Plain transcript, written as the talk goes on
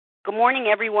Good morning,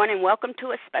 everyone, and welcome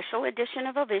to a special edition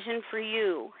of A Vision for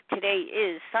You. Today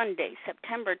is Sunday,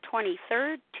 September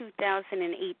 23rd,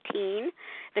 2018.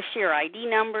 The share ID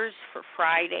numbers for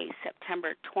Friday,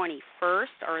 September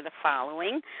 21st are the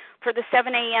following. For the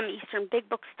 7 a.m. Eastern Big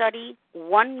Book Study,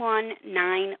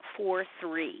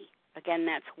 11943. Again,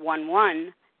 that's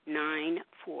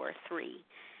 11943.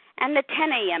 And the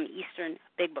 10 a.m. Eastern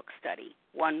Big Book Study,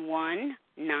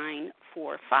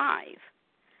 11945.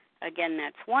 Again,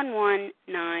 that's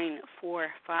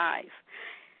 11945.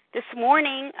 This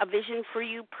morning, A Vision for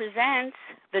You presents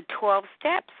the 12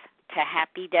 Steps to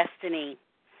Happy Destiny.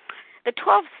 The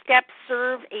 12 steps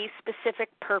serve a specific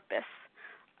purpose.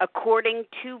 According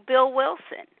to Bill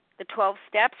Wilson, the 12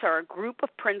 steps are a group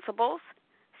of principles,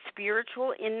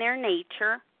 spiritual in their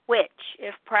nature, which,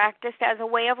 if practiced as a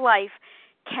way of life,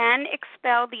 can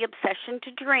expel the obsession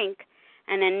to drink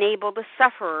and enable the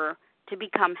sufferer to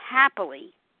become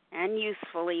happily and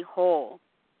usefully whole.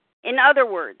 In other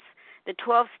words, the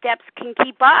 12 steps can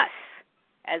keep us,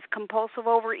 as compulsive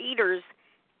overeaters,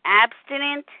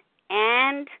 abstinent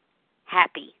and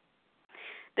happy.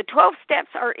 The 12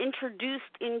 steps are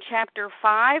introduced in Chapter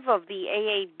 5 of the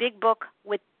AA Big Book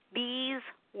with these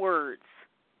words,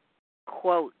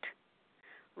 quote,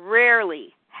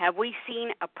 "Rarely have we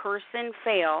seen a person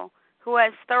fail who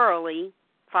has thoroughly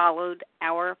followed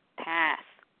our path,"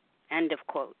 end of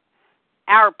quote.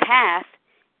 Our path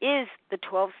is the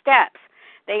 12 steps.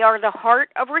 They are the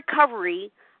heart of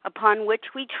recovery upon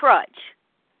which we trudge.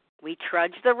 We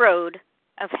trudge the road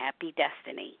of happy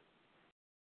destiny.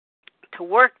 To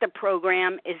work the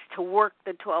program is to work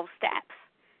the 12 steps.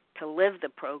 To live the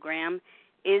program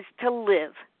is to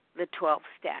live the 12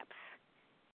 steps.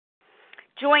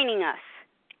 Joining us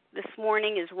this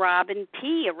morning is Robin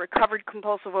P., a recovered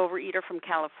compulsive overeater from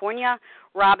California.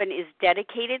 Robin is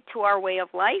dedicated to our way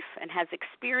of life and has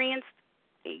experienced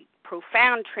a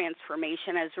profound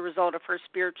transformation as a result of her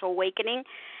spiritual awakening.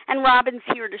 And Robin's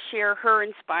here to share her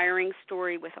inspiring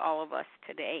story with all of us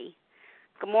today.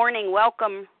 Good morning.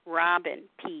 Welcome, Robin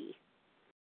P.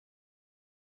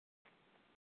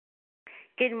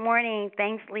 Good morning.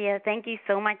 Thanks, Leah. Thank you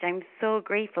so much. I'm so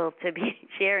grateful to be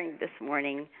sharing this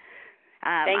morning.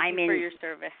 Thank you for your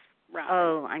service, Robin.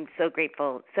 Oh, I'm so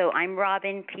grateful. So I'm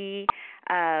Robin P.,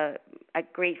 a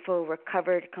grateful,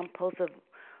 recovered, compulsive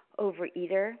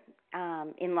overeater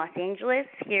in Los Angeles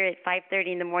here at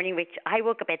 5:30 in the morning, which I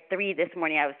woke up at 3 this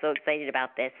morning. I was so excited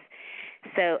about this.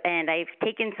 So, and I've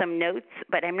taken some notes,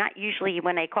 but I'm not usually,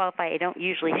 when I qualify, I don't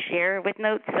usually share with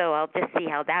notes, so I'll just see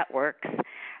how that works.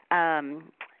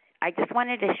 I just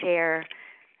wanted to share,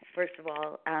 first of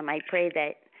all, I pray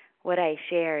that what I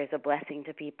share is a blessing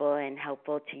to people and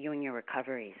helpful to you in your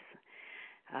recoveries.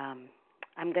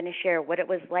 I'm going to share what it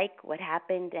was like, what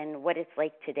happened, and what it's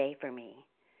like today for me.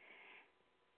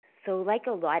 So like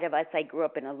a lot of us, I grew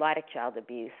up in a lot of child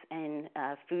abuse, and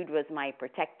food was my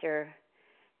protector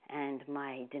and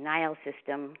my denial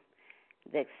system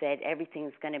that said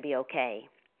everything's going to be okay.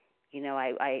 You know,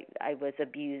 I was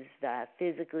abused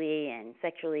physically and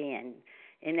sexually and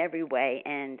in every way,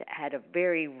 and had a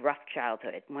very rough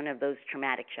childhood, one of those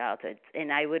traumatic childhoods.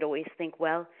 And I would always think,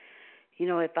 well, you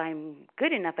know, if I'm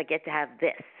good enough, I get to have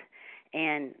this.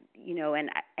 And, you know, and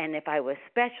if I was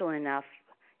special enough,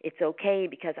 it's okay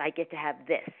because I get to have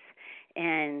this.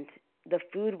 And the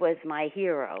food was my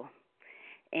hero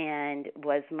and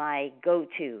was my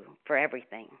go-to for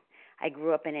everything. I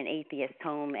grew up in an atheist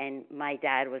home, and my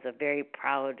dad is a very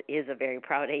proud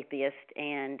atheist,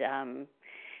 and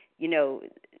you know,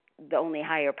 the only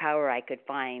higher power I could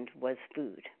find was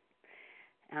food.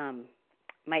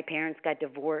 My parents got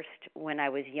divorced when I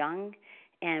was young,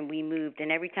 and we moved.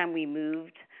 And every time we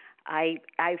moved, I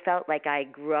felt like I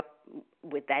grew up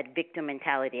with that victim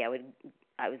mentality. I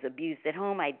was abused at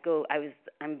home.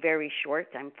 I'm very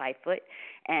short. I'm 5 foot,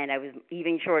 and I was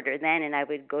even shorter then. And I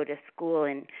would go to school,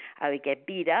 and I would get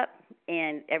beat up.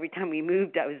 And every time we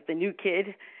moved, I was the new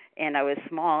kid, and I was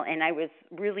small, and I was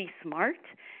really smart.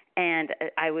 And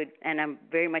I'm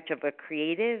very much of a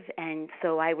creative, and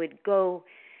so I would go,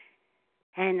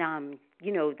 and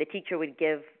you know, the teacher would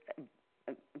give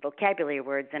vocabulary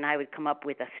words, and I would come up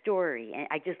with a story. And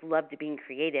I just loved being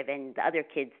creative, and the other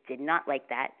kids did not like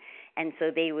that, and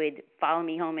so they would follow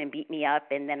me home and beat me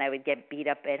up, and then I would get beat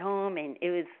up at home, and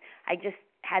I just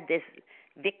had this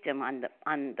victim on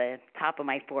the top of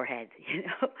my forehead, you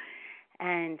know,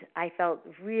 and I felt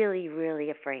really, really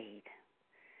afraid.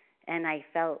 And I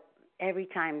felt every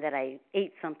time that I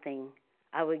ate something,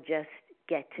 I would just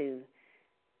get to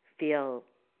feel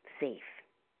safe.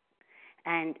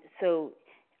 And so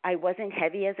I wasn't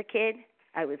heavy as a kid.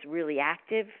 I was really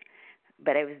active,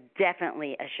 but I was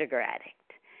definitely a sugar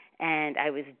addict. and I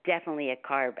was definitely a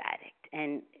carb addict.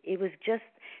 And it was just,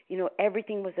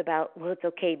 everything was about, well, it's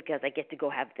okay because I get to go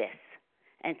have this,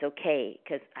 and it's okay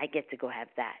because I get to go have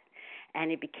that.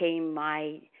 And it became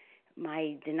my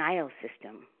denial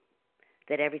system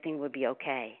that everything would be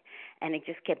okay. And it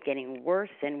just kept getting worse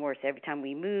and worse. Every time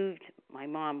we moved, my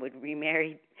mom would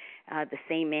remarry the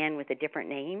same man with a different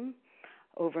name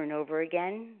over and over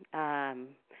again.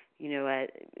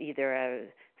 Either a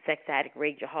sex addict,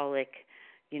 rageaholic,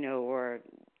 or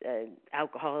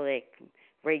alcoholic,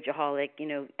 rageaholic,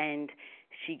 and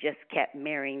she just kept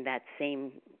marrying that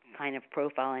same kind of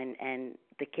profile, and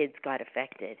the kids got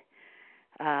affected.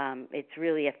 It's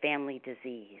really a family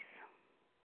disease.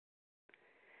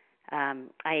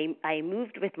 I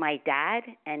moved with my dad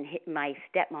and my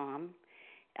stepmom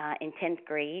in 10th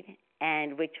grade,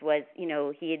 and which was,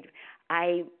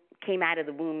 I came out of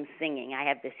the womb singing. I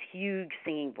have this huge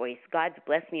singing voice. God's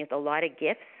blessed me with a lot of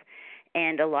gifts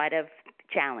and a lot of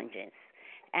challenges.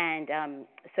 And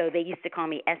so they used to call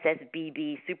me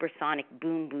SSBB, Supersonic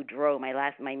Boom Boudreaux.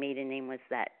 My maiden name was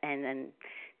that. And then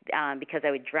because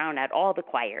I would drown out all the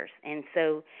choirs. And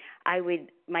so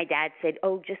my dad said,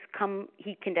 oh, just come.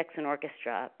 He conducts an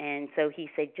orchestra. And so he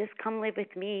said, just come live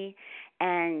with me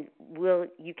and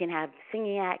you can have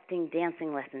singing, acting,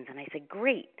 dancing lessons. And I said,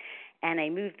 great. And I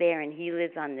moved there, and he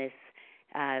lives on this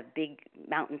big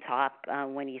mountaintop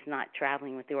when he's not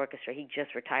traveling with the orchestra. He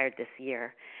just retired this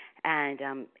year. And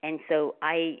so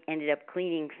I ended up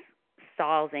cleaning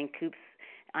stalls and coops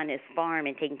on his farm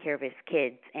and taking care of his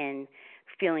kids, and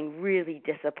feeling really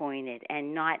disappointed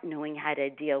and not knowing how to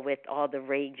deal with all the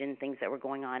rage and things that were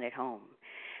going on at home.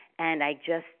 And I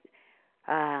just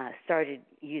started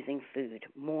using food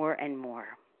more and more.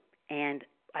 And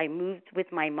I moved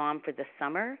with my mom for the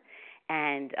summer,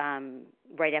 and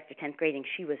right after 10th grade, and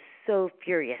she was so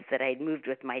furious that I had moved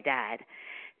with my dad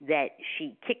that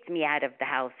she kicked me out of the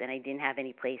house and I didn't have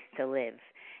any place to live.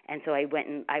 And so I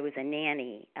was a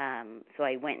nanny, so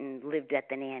I went and lived at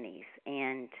the nanny's.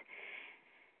 And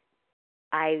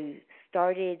I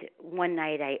started, one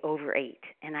night I overate,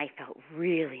 and I felt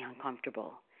really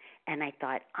uncomfortable. And I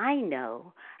thought, I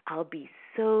know, I'll be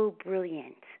so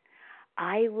brilliant.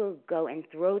 I will go and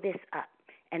throw this up,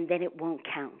 and then it won't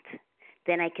count.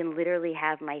 Then I can literally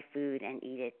have my food and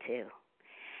eat it too.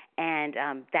 And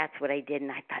that's what I did,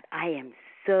 and I thought, I am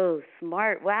so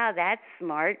smart. Wow, that's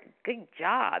smart. Good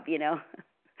job,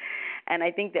 And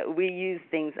I think that we use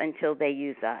things until they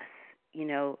use us,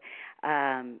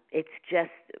 It's just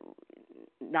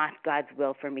not God's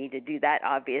will for me to do that,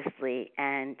 obviously,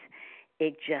 and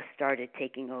it just started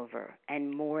taking over.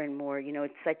 And more,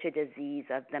 it's such a disease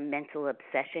of the mental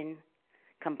obsession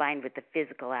combined with the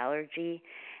physical allergy,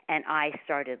 and I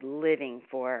started living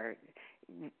for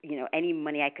any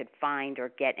money I could find or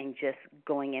get, and just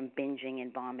going and binging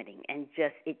and vomiting, and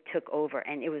just it took over,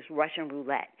 and it was Russian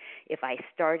roulette. If I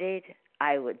started,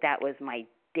 that was my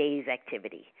day's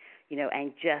activity,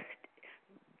 and just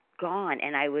gone.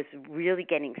 And I was really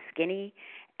getting skinny,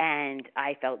 and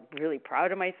I felt really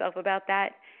proud of myself about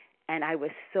that. And I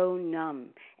was so numb,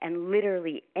 and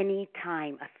literally any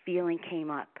time a feeling came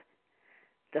up,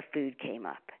 the food came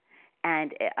up.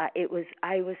 And I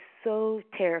was so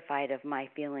terrified of my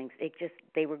feelings.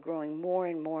 They were growing more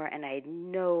and more, and I had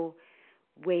no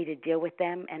way to deal with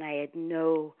them, and I had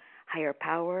no higher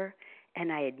power,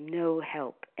 and I had no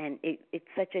help. And it's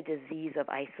such a disease of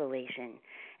isolation.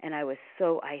 And I was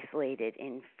so isolated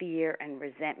in fear and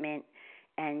resentment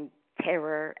and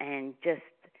terror and just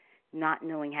not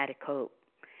knowing how to cope.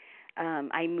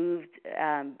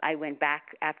 I went back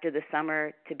after the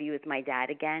summer to be with my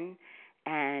dad again,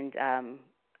 and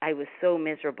I was so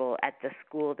miserable at the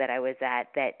school that I was at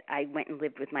that I went and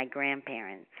lived with my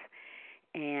grandparents.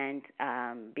 And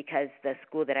because the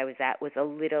school that I was at was a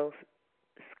little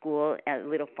school, a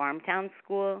little farm town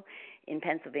school in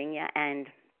Pennsylvania, and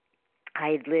I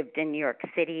had lived in New York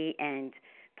City and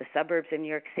the suburbs of New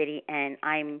York City, and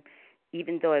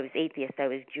even though I was atheist, I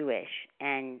was Jewish,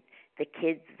 and the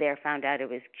kids there found out I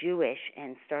was Jewish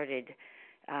and started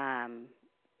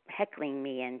heckling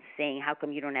me and saying, how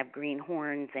come you don't have green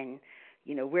horns, and,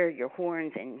 where are your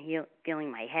horns, and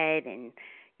feeling my head, and,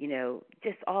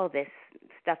 just all this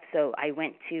stuff. So I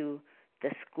went to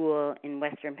the school in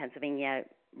western Pennsylvania,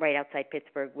 right outside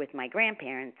Pittsburgh, with my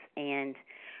grandparents, and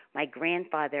my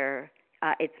grandfather,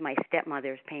 it's my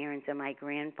stepmother's parents, and my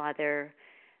grandfather,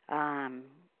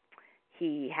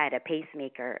 he had a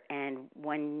pacemaker, and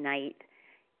one night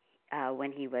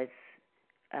when he was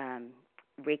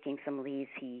raking some leaves,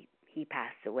 he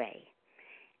passed away.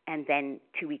 And then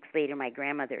 2 weeks later, my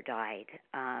grandmother died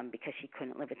because she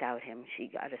couldn't live without him. She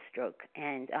got a stroke.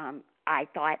 And I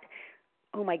thought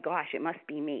oh my gosh, it must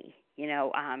be me.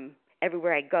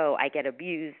 Everywhere I go, I get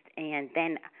abused, and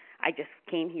then I just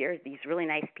came here, these really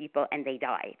nice people, and they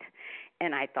died.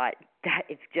 And I thought, that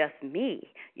it's just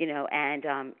me, and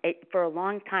for a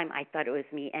long time I thought it was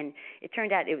me, and it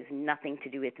turned out it was nothing to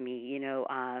do with me,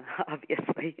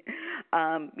 obviously.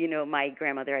 My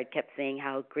grandmother had kept saying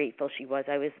how grateful she was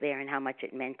I was there and how much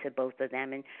it meant to both of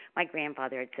them, and my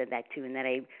grandfather had said that too, and that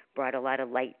I brought a lot of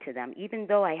light to them. Even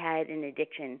though I had an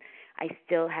addiction, I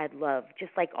still had love,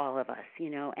 just like all of us,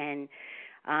 and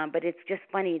but it's just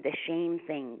funny, the shame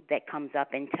thing that comes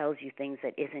up and tells you things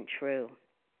that isn't true.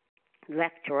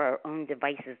 Left to our own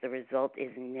devices, the result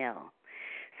is nil.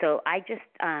 So I just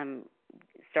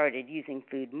started using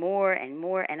food more and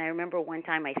more. And I remember one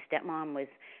time my stepmom was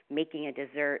making a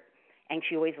dessert, and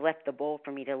she always left the bowl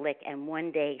for me to lick. And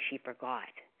one day she forgot,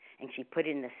 and she put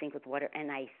it in the sink with water,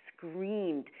 and I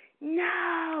screamed,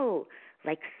 "No!"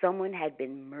 like someone had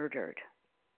been murdered.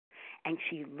 And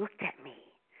she looked at me,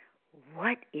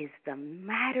 "What is the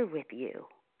matter with you?"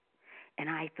 And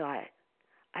I thought,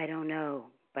 I don't know,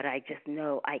 but I just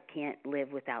know I can't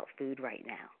live without food right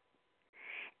now.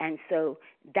 And so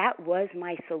that was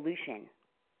my solution,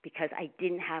 because I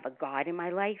didn't have a God in my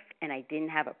life and I didn't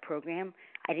have a program.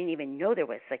 I didn't even know there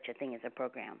was such a thing as a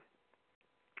program.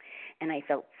 And I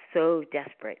felt so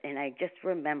desperate, and I just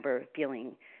remember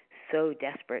feeling so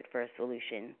desperate for a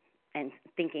solution and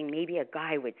thinking maybe a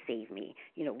guy would save me.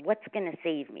 What's going to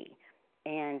save me?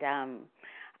 And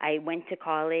I went to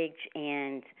college,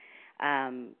 and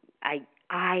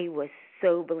I was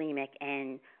so bulimic,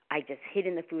 and I just hid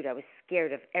in the food. I was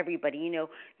scared of everybody.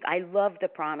 I love the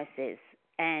promises,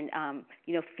 and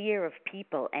fear of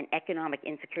people and economic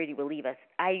insecurity will leave us.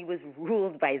 I was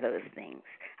ruled by those things.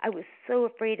 I was so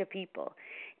afraid of people,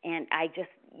 and I just,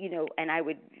 and I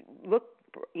would look,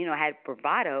 I had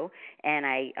bravado,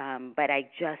 and but I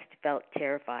just felt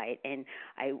terrified, and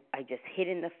I just hid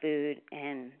in the food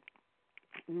and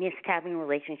missed having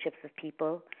relationships with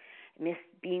people, missed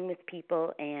being with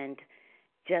people, and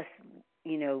just,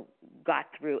 got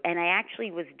through. And I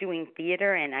actually was doing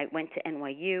theater, and I went to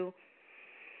NYU,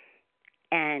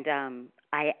 and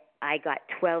I got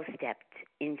 12-stepped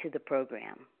into the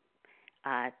program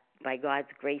by God's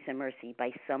grace and mercy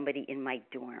by somebody in my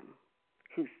dorm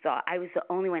who thought I was the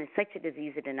only one. It's such a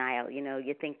disease of denial.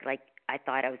 You think like I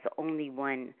thought I was the only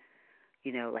one,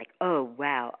 like, oh,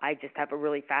 wow, I just have a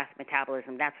really fast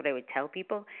metabolism. That's what I would tell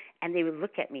people. And they would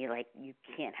look at me like, you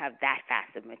can't have that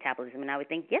fast of metabolism. And I would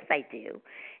think, yes, I do.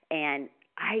 And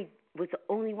I was the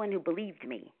only one who believed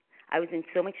me. I was in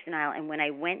so much denial. And when I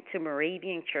went to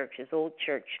Moravian Church, this old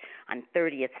church on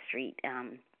 30th Street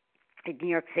in New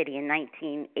York City in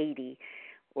 1980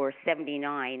 or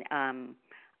 79,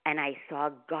 and I saw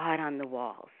God on the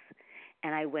walls.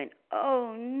 And I went,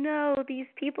 oh, no, these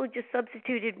people just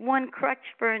substituted one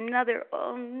crutch for another.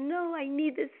 Oh, no, I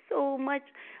need this so much.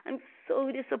 I'm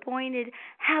so disappointed.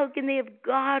 How can they have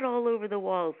God all over the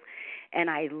walls? And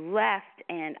I left,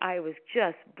 and I was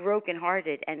just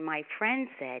brokenhearted. And my friend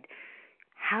said,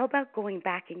 how about going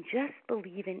back and just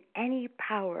believe in any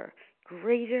power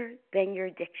greater than your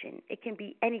addiction? It can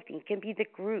be anything. It can be the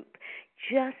group.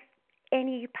 Just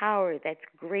any power that's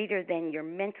greater than your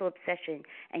mental obsession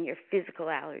and your physical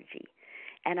allergy.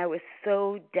 And I was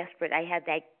so desperate. I had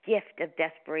that gift of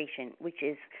desperation, which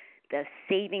is the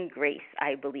saving grace,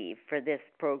 I believe, for this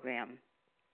program.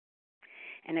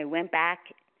 And I went back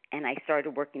and I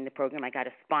started working the program. I got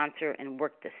a sponsor and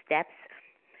worked the steps.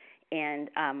 And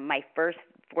my fourth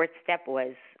step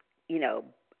was,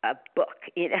 a book,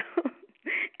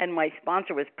 And my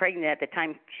sponsor was pregnant at the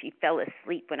time. She fell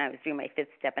asleep when I was doing my fifth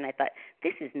step, and I thought,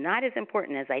 this is not as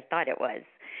important as I thought it was.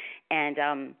 And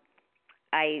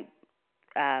I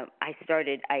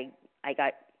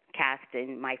got cast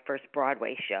in my first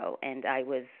Broadway show, and I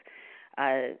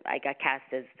got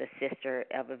cast as the sister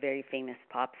of a very famous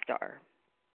pop star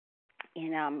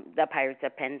in The Pirates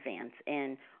of Penzance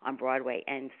and on Broadway.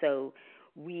 And so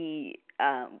we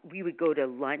would go to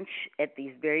lunch at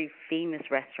these very famous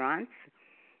restaurants.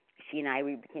 She and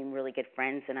we became really good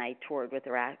friends, and I toured with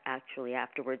her actually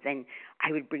afterwards. And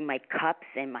I would bring my cups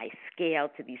and my scale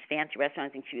to these fancy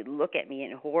restaurants, and she would look at me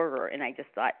in horror. And I just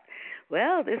thought,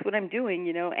 well, this is what I'm doing,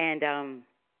 And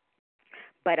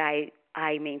but I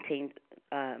maintained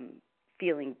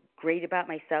feeling great about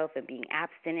myself and being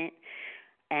abstinent.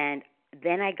 And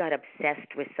then I got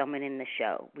obsessed with someone in the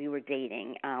show. We were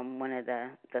dating one of the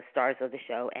stars of the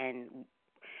show, and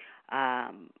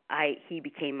he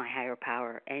became my higher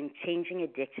power. And changing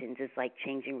addictions is like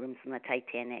changing rooms on the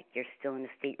Titanic. You're still in the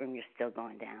stateroom, you're still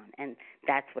going down. And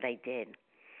that's what I did.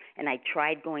 And I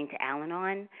tried going to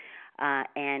Al-Anon.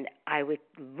 And I would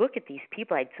look at these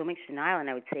people. I had so much denial, and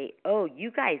I would say, oh,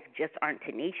 you guys just aren't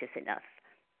tenacious enough.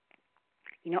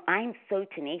 I'm so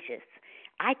tenacious.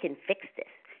 I can fix this.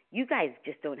 You guys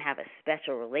just don't have a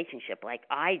special relationship like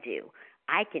I do.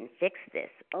 I can fix this.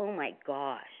 Oh, my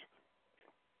gosh.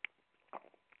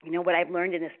 What I've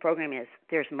learned in this program is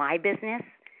there's my business,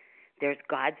 there's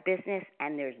God's business,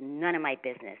 and there's none of my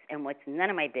business. And what's none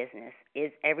of my business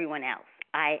is everyone else.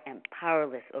 I am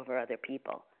powerless over other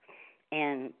people.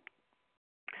 And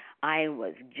I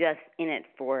was just in it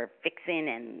for fixing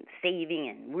and saving,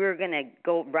 and we were going to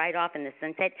go right off in the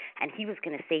sunset, and he was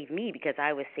going to save me because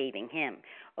I was saving him.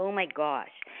 Oh, my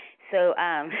gosh. So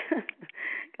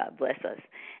God bless us.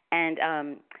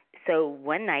 And so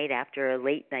one night after a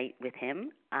late night with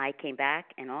him, I came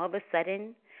back, and all of a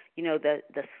sudden,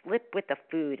 the slip with the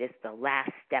food is the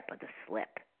last step of the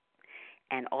slip.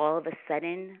 And all of a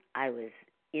sudden, I was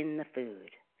in the food,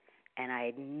 and I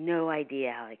had no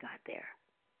idea how I got there.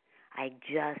 I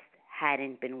just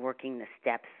hadn't been working the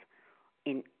steps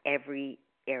in every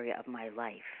area of my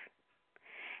life.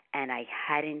 And I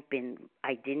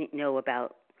didn't know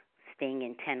about staying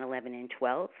in 10, 11, and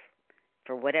 12.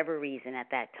 For whatever reason at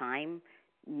that time,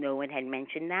 no one had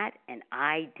mentioned that, and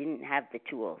I didn't have the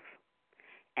tools.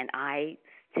 And I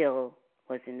still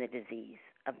was in the disease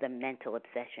of the mental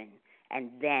obsession, and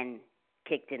then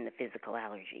kicked in the physical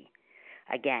allergy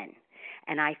again.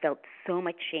 And I felt so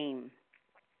much shame.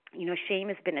 Shame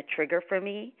has been a trigger for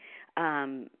me.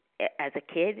 As a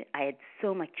kid, I had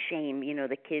so much shame.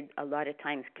 A lot of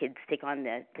times kids take on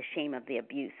the shame of the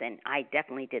abuse, and I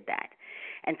definitely did that.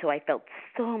 And so I felt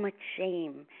so much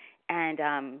shame, and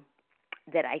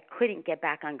that I couldn't get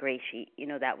back on Gray Sheet.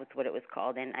 That was what it was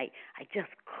called. And I just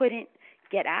couldn't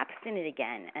get abstinent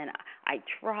again. And I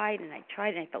tried, and I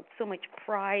felt so much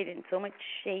pride and so much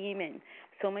shame and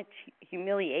so much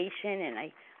humiliation, and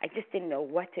I just didn't know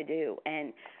what to do.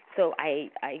 And so I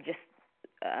just,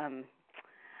 I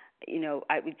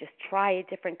would just try at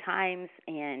different times,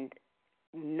 and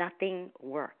nothing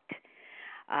worked.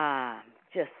 I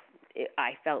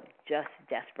felt just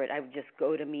desperate. I would just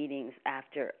go to meetings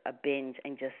after a binge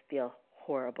and just feel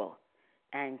horrible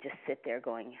and just sit there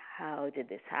going, how did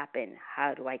this happen?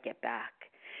 How do I get back?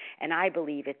 And I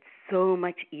believe it's so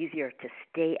much easier to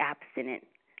stay abstinent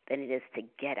than it is to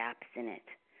get abstinent.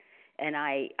 And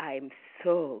I'm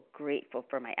so grateful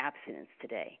for my abstinence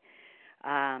today.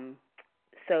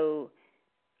 So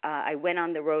I went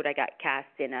on the road. I got cast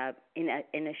in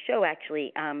a show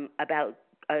actually about.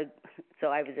 So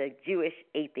I was a Jewish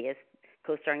atheist,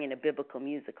 co-starring in a biblical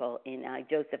musical in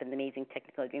Joseph and the Amazing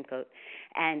Technicolor Dreamcoat,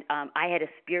 and I had a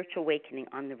spiritual awakening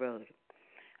on the road.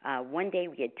 One day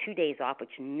we had 2 days off,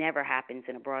 which never happens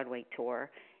in a Broadway tour,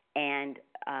 and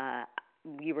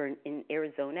we were in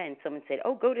Arizona, and someone said,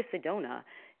 oh, go to Sedona.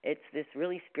 It's this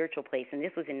really spiritual place, and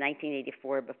this was in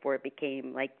 1984 before it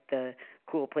became like the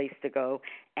cool place to go.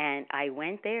 And I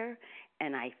went there,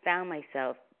 and I found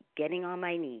myself getting on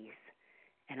my knees,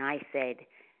 and I said,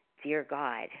 dear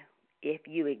God, if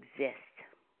you exist,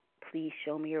 please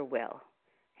show me your will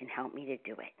and help me to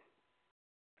do it.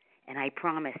 And I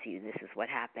promise you this is what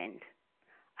happened.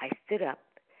 I stood up,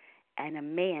 and a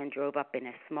man drove up in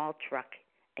a small truck,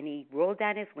 and he rolled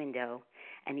down his window,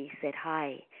 and he said,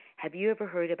 hi, have you ever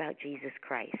heard about Jesus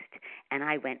Christ? And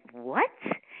I went, what?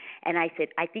 And I said,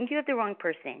 I think you have the wrong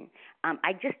person.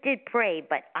 I just did pray,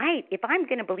 but if I'm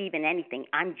going to believe in anything,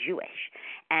 I'm Jewish.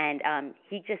 And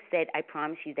he just said, I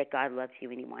promise you that God loves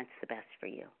you and he wants the best for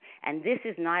you. And this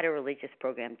is not a religious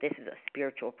program. This is a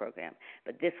spiritual program.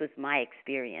 But this was my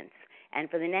experience. And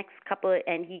for the next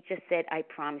and he just said, I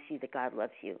promise you that God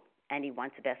loves you and he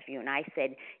wants the best for you. And I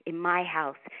said, in my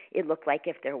house, it looked like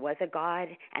if there was a God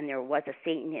and there was a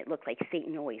Satan, it looked like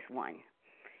Satan always won.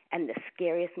 And the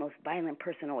scariest, most violent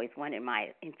person always won in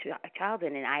my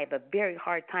childhood, and I have a very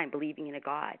hard time believing in a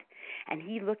God. And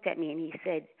he looked at me and he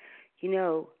said,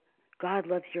 God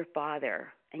loves your father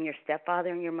and your stepfather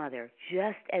and your mother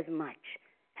just as much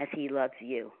as he loves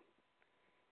you.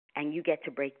 And you get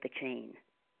to break the chain.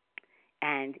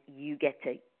 And you get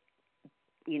to,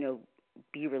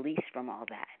 be released from all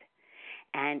that.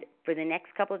 And for the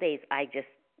next couple of days, I just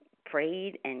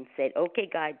prayed and said, okay,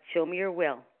 God, show me your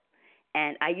will.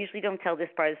 And I usually don't tell this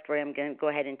part of the story. I'm going to go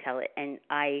ahead and tell it. And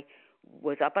I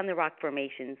was up on the rock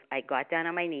formations. I got down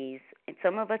on my knees. And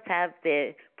some of us have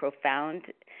the profound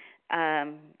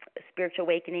spiritual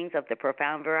awakenings of the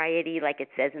profound variety, like it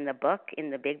says in the book,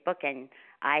 in the big book. And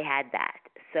I had that.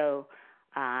 So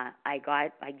I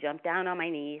jumped down on my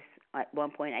knees. At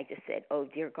one point, I just said, oh,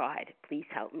 dear God, please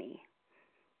help me.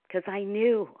 Because I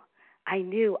knew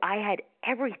I had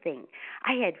everything.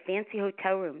 I had fancy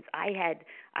hotel rooms. I had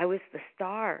I was the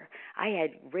star. I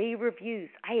had rave reviews.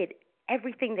 I had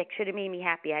everything that should have made me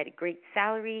happy. I had a great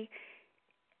salary,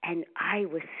 and I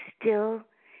was still,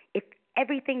 if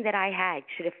everything that I had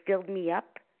should have filled me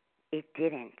up, it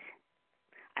didn't.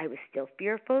 I was still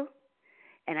fearful,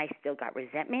 and I still got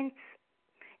resentments,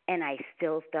 and I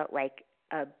still felt like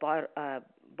a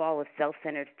ball of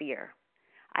self-centered fear.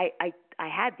 I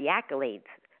had the accolades,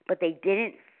 but they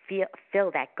didn't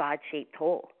fill that God-shaped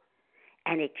hole.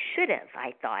 And it should have,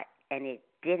 I thought, and it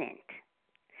didn't.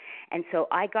 And so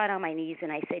I got on my knees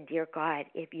and I said, Dear God,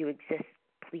 if you exist,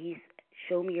 please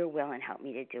show me your will and help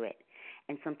me to do it.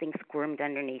 And something squirmed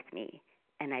underneath me,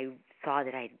 and I saw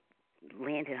that I'd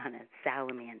landed on a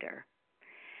salamander.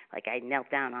 Like I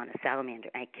knelt down on a salamander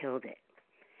and I killed it.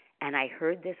 And I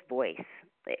heard this voice.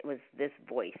 It was this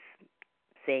voice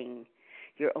saying,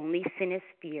 your only sin is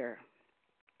fear.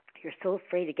 You're so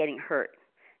afraid of getting hurt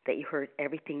that you hurt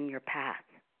everything in your path.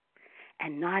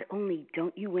 And not only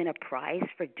don't you win a prize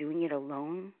for doing it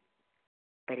alone,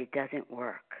 but it doesn't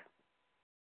work.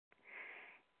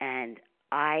 And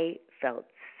I felt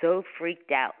so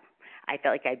freaked out. I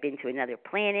felt like I'd been to another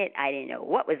planet. I didn't know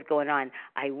what was going on.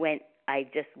 I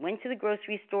just went to the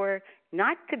grocery store,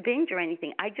 not to binge or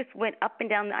anything. I just went up and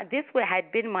down. This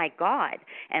had been my God.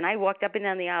 And I walked up and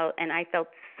down the aisle, and I felt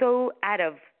so out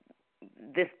of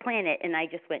this planet. And I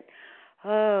just went,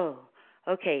 oh,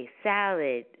 okay,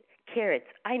 salad, carrots.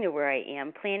 I know where I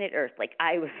am, planet Earth. Like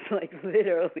I was like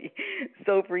literally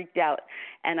so freaked out.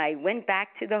 And I went back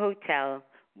to the hotel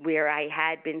where I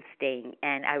had been staying,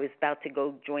 and I was about to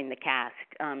go join the cast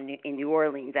in New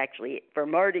Orleans, actually, for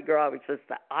Mardi Gras, which was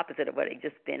the opposite of what I'd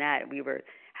just been at. We were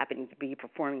happening to be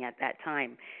performing at that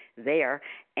time there,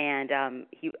 and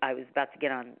I was about to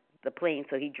get on the plane,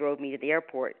 so he drove me to the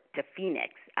airport to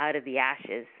Phoenix, out of the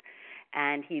ashes.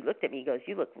 And he looked at me, he goes,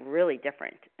 you look really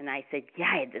different. And I said, yeah,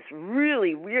 I had this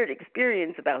really weird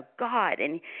experience about God.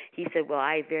 And he said, well,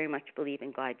 I very much believe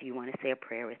in God. Do you want to say a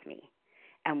prayer with me?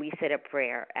 And we said a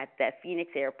prayer at the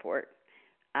Phoenix airport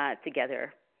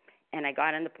together. And I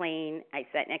got on the plane. I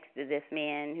sat next to this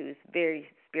man who's very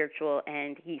spiritual,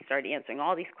 and he started answering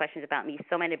all these questions about me.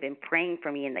 Someone had been praying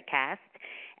for me in the cast,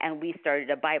 and we started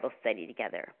a Bible study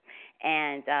together.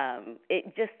 And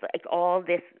it just like all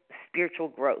this spiritual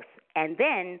growth. And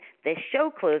then the show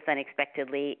closed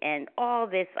unexpectedly, and all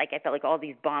this, like I felt like all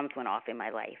these bombs went off in my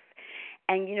life.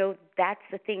 And, that's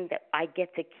the thing, that I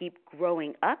get to keep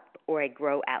growing up or I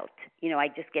grow out. I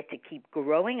just get to keep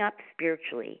growing up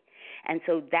spiritually. And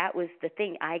so that was the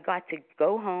thing. I got to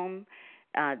go home,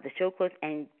 the show closed,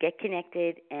 and get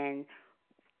connected and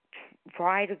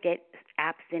try to get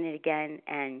abstinent again.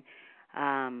 And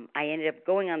I ended up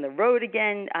going on the road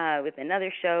again with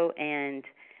another show, and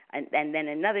then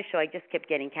another show. I just kept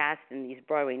getting cast in these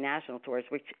Broadway national tours,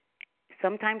 which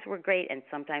sometimes were great and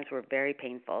sometimes were very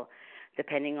painful,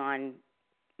 depending on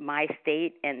my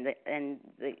state and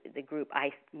the group.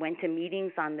 I went to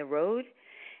meetings on the road,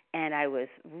 and I was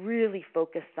really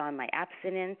focused on my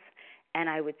abstinence, and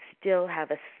I would still have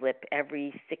a slip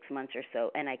every 6 months or so,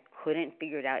 and I couldn't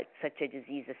figure it out. It's such a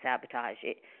disease of sabotage.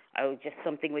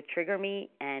 Something would trigger me,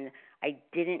 and I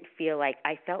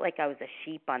felt like I was a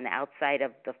sheep on the outside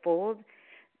of the fold,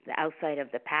 the outside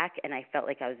of the pack, and I felt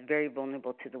like I was very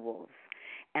vulnerable to the wolves.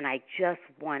 And I just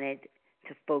wanted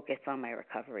to focus on my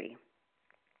recovery.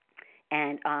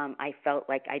 And I felt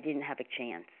like I didn't have a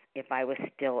chance if I was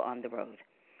still on the road.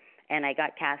 And I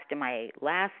got cast in my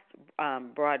last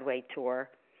Broadway tour,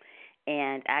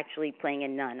 and actually playing a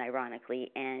nun,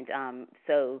 ironically. And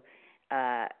so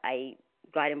I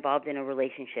got involved in a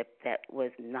relationship that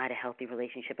was not a healthy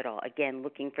relationship at all. Again,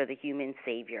 looking for the human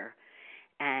savior.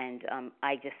 And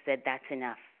I just said, that's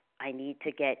enough. I need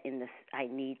to get in this. I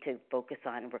need to focus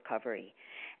on recovery.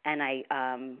 And I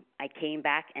came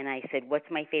back and I said, what's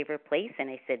my favorite place? And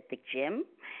I said, the gym.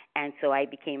 And so I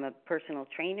became a personal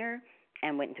trainer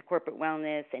and went into corporate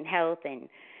wellness and health and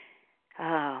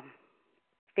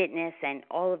fitness and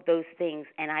all of those things.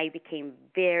 And I became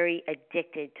very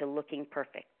addicted to looking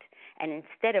perfect. And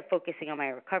instead of focusing on my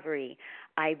recovery,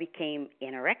 I became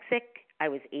anorexic. I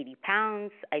was 80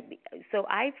 pounds. So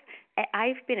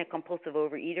I've been a compulsive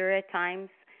overeater at times.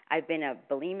 I've been a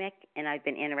bulimic, and I've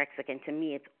been anorexic. And to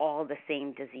me, it's all the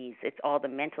same disease. It's all the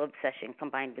mental obsession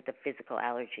combined with the physical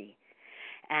allergy.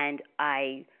 And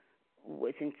I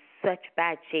was in such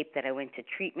bad shape that I went to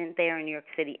treatment there in New York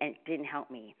City, and it didn't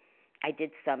help me. I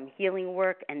did some healing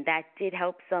work, and that did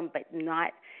help some, but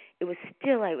not. It was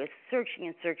still, I was searching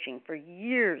and searching for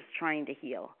years trying to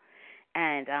heal.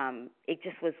 And it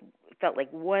just felt like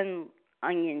one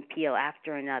onion peel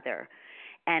after another.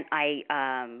 And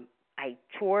I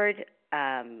toured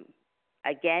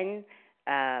again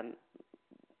and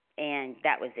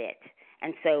that was it.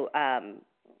 And so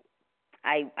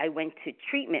I went to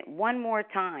treatment one more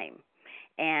time,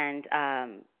 and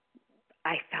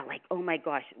I felt like, oh my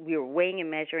gosh, we were weighing and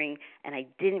measuring, and I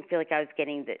didn't feel like I was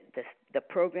getting the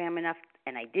program enough,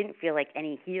 and I didn't feel like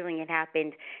any healing had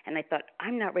happened. And I thought,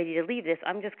 I'm not ready to leave this.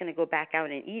 I'm just going to go back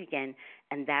out and eat again.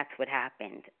 And that's what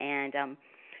happened. And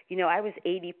I was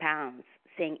 80 pounds,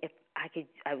 saying if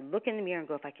I would look in the mirror and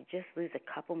go, if I could just lose a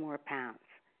couple more pounds.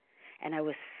 And I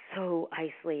was so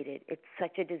isolated. It's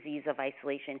such a disease of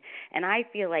isolation. And I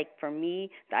feel like for me,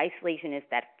 the isolation is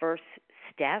that first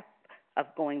step of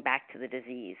going back to the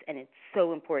disease. And it's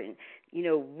so important.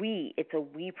 It's a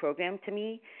we program to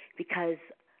me, because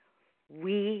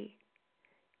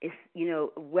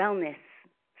wellness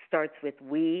starts with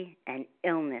we and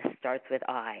illness starts with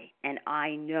I. And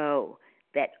I know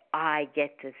that I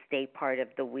get to stay part of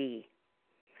the we.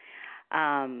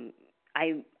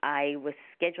 I was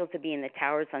scheduled to be in the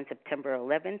Towers on September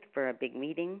 11th for a big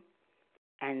meeting,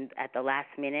 and at the last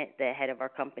minute, the head of our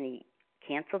company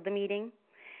canceled the meeting,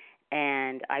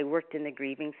 and I worked in the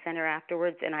grieving center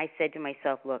afterwards, and I said to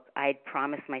myself, look, I'd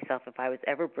promised myself if I was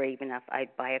ever brave enough,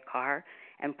 I'd buy a car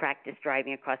and practice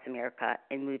driving across America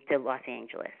and move to Los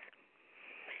Angeles.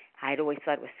 I'd always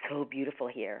thought it was so beautiful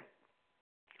here.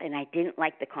 And I didn't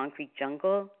like the concrete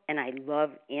jungle, and I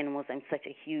love animals. I'm such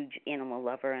a huge animal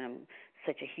lover, and I'm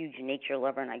such a huge nature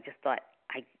lover, and I just thought,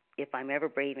 if I'm ever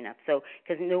brave enough. So,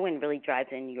 because no one really drives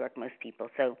in New York, most people.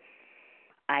 So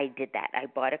I did that. I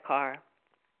bought a car.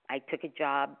 I took a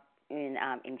job in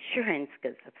insurance,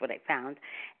 because that's what I found,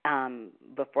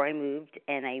 before I moved,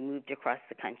 and I moved across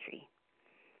the country.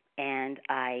 And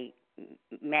I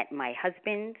met my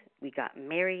husband. We got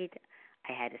married.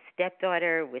 I had a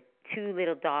stepdaughter with 2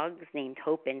 little dogs named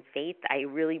Hope and Faith. I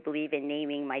really believe in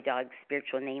naming my dogs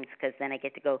spiritual names, because then I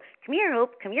get to go, come here,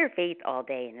 Hope, come here, Faith, all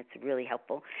day, and it's really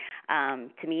helpful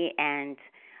to me.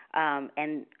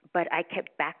 But I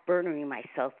kept backburnering my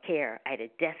self-care. I had a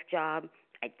desk job.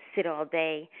 I'd sit all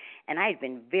day, and I had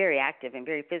been very active and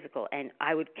very physical, and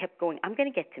I would kept going, I'm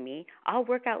going to get to me. I'll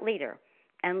work out later.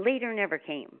 And later never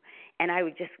came. And I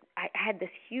had this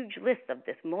huge list of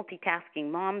this multitasking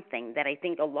mom thing that I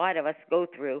think a lot of us go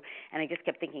through. And I just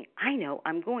kept thinking, I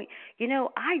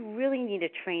really need a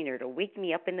trainer to wake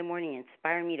me up in the morning and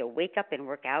inspire me to wake up and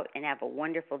work out and have a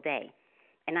wonderful day.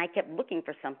 And I kept looking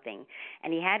for something.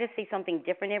 And he had to say something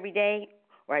different every day,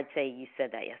 or I'd say, you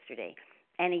said that yesterday.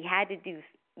 And he had to do,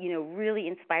 really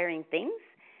inspiring things.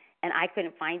 And I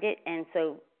couldn't find it. And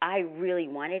so I really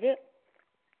wanted it.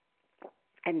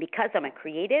 And because I'm a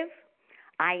creative,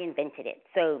 I invented it.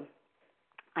 So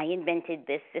I invented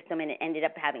this system, and it ended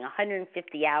up having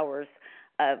 150 hours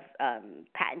of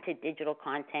patented digital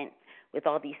content with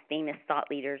all these famous thought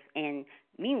leaders. And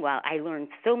meanwhile, I learned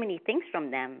so many things from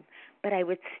them, but I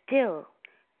would still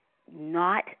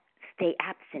not stay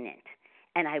abstinent.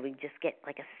 And I would just get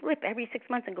like a slip every 6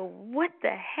 months and go, what the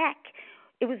heck?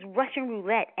 It was Russian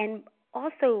roulette. And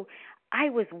also, I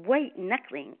was white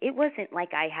knuckling. It wasn't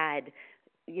like I had...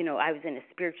 I was in a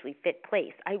spiritually fit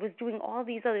place. I was doing all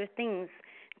these other things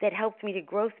that helped me to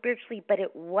grow spiritually, but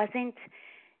it wasn't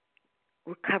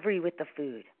recovery with the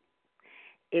food.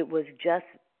 It was just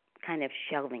kind of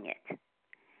shelving it.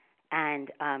 And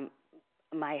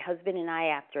my husband and I,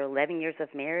 after 11 years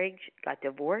of marriage, got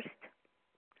divorced.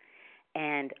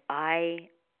 And I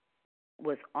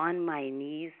was on my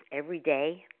knees every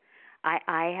day.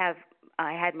 I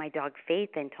had my dog Faith,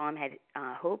 and Tom had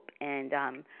Hope, and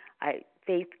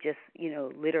Faith just,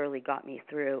 literally got me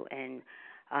through. And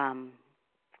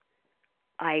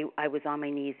I was on my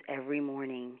knees every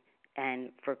morning and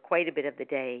for quite a bit of the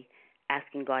day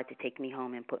asking God to take me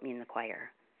home and put me in the choir.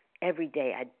 Every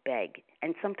day I'd beg,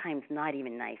 and sometimes not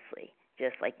even nicely,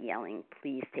 just like yelling,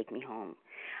 please take me home.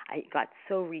 I got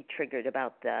so re-triggered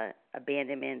about the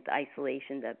abandonment, the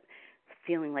isolation, the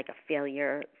feeling like a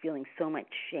failure, feeling so much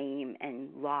shame and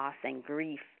loss and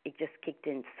grief. It just kicked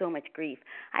in so much grief.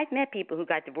 I've met people who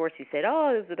got divorced who said,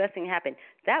 oh, it was the best thing that happened.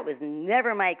 That was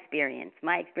never my experience.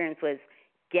 My experience was,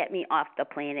 get me off the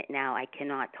planet now. I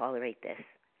cannot tolerate this.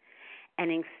 And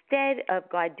instead of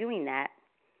God doing that,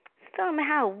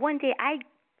 somehow one day, I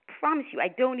promise you, I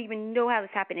don't even know how this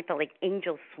happened. It felt like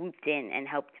angels swooped in and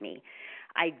helped me.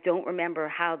 I don't remember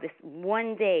how this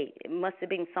one day, it must have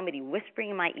been somebody whispering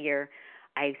in my ear.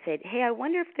 I said, hey, I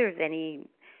wonder if there's any,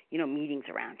 meetings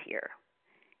around here.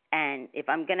 And if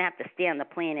I'm going to have to stay on the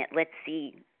planet, let's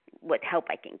see what help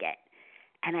I can get.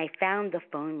 And I found the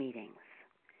phone meetings.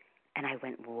 And I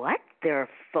went, what? There are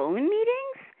phone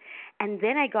meetings? And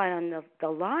then I got on the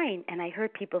line, and I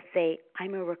heard people say,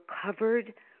 I'm a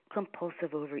recovered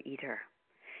compulsive overeater.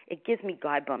 it gives me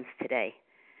God bumps today.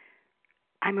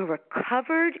 I'm a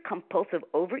recovered compulsive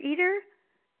overeater?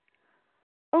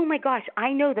 Oh my gosh,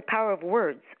 I know the power of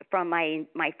words from my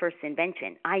first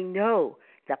invention. I know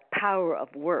the power of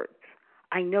words.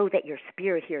 I know that your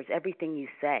spirit hears everything you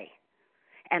say.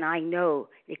 And I know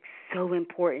it's so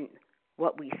important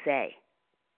what we say.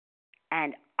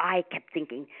 And I kept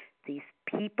thinking, these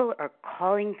people are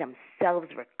calling themselves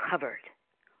recovered.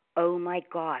 Oh my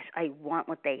gosh, I want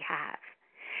what they have.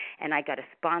 And I got a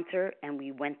sponsor, and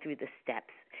we went through the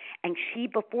steps. And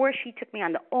before she took me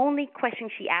on, the only question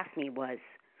she asked me was,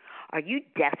 are you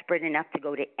desperate enough to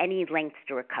go to any lengths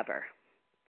to recover?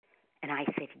 And I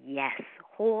said yes,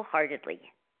 wholeheartedly.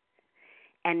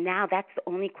 And now that's the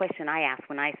only question I ask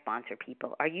when I sponsor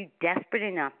people. Are you desperate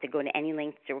enough to go to any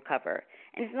lengths to recover?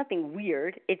 And it's nothing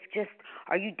weird. It's just,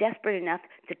 are you desperate enough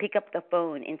to pick up the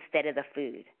phone instead of the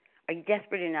food? Are you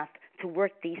desperate enough to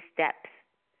work these steps?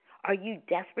 Are you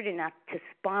desperate enough to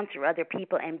sponsor other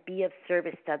people and be of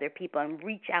service to other people and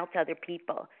reach out to other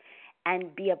people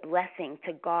and be a blessing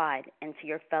to God and to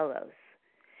your fellows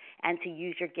and to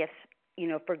use your gifts,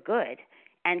 for good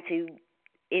and to,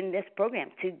 in this program,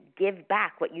 to give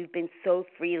back what you've been so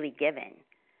freely given?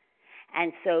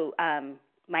 And so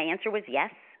my answer was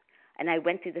yes, and I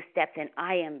went through the steps, and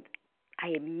I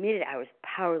admitted I was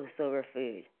powerless over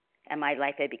food, and my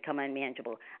life had become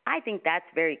unmanageable. I think that's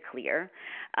very clear.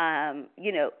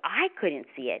 I couldn't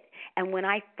see it. And when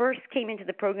I first came into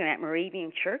the program at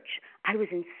Moravian Church, I was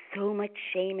in so much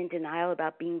shame and denial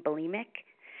about being bulimic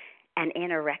and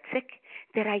anorexic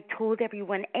that I told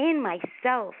everyone and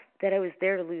myself that I was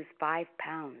there to lose 5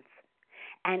 pounds.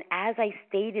 And as I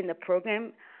stayed in the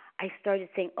program, I started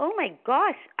saying, oh my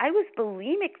gosh, I was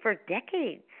bulimic for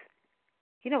decades.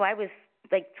 I was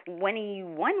like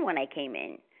 21 when I came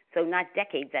in. So not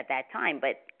decades at that time,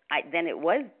 but then it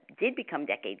did become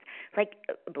decades, like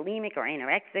bulimic or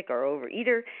anorexic or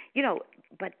overeater,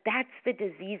 but that's the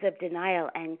disease of denial.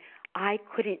 And I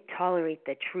couldn't tolerate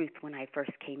the truth when I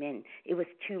first came in. It was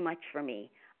too much for me.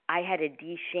 I had to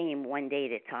de-shame one day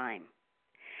at a time.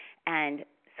 And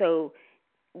so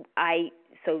I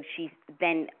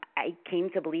came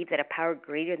to believe that a power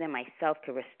greater than myself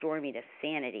could restore me to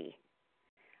sanity.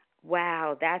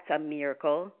 Wow, that's a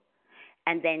miracle.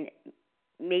 And then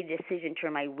made a decision to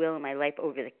turn my will and my life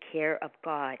over the care of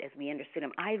God as we understood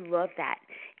Him. I love that.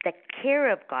 The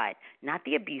care of God, not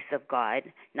the abuse of God,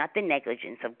 not the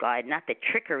negligence of God, not the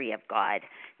trickery of God,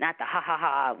 not the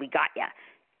ha, we got ya.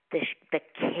 The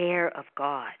care of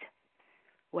God.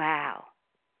 Wow.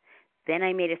 Then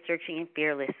I made a searching and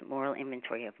fearless moral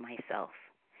inventory of myself.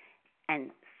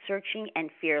 And searching and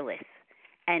fearless.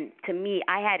 And to me,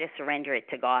 I had to surrender it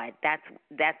to God. That's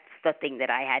the thing that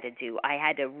I had to do. I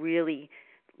had to really,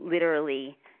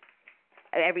 literally,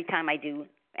 every time I do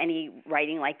any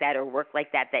writing like that or work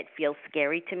like that feels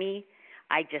scary to me,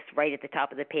 I just write at the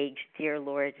top of the page, Dear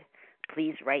Lord,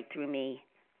 please write through me.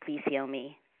 Please heal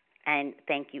me. And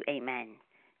thank you, amen.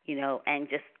 And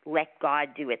just let God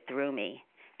do it through me.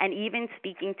 And even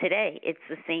speaking today, it's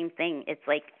the same thing. It's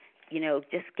like,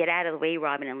 just get out of the way,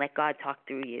 Robin, and let God talk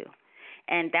through you.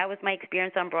 And that was my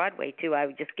experience on Broadway, too. I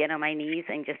would just get on my knees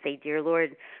and just say, Dear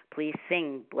Lord, please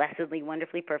sing blessedly,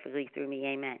 wonderfully, perfectly through me,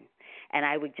 amen. And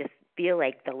I would just feel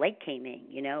like the light came in,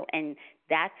 and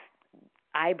that's,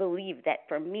 I believe that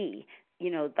for me,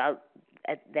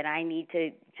 that I need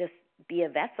to just be a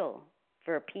vessel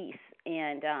for peace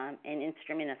and an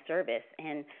instrument of service.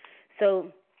 And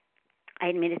so I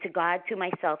admitted to God, to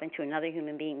myself, and to another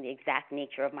human being the exact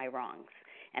nature of my wrongs.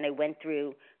 And I went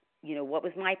through what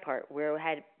was my part? Where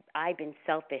had I been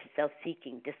selfish,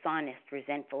 self-seeking, dishonest,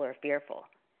 resentful, or fearful?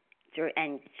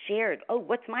 And shared,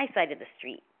 what's my side of the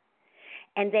street?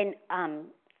 And then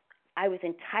I was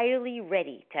entirely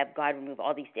ready to have God remove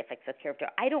all these defects of character.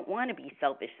 I don't want to be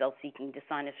selfish, self-seeking,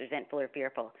 dishonest, resentful, or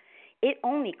fearful. It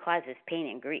only causes pain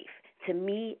and grief to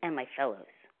me and my fellows.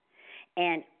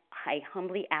 And I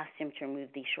humbly asked Him to remove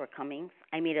these shortcomings.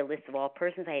 I made a list of all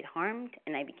persons I had harmed,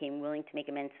 and I became willing to make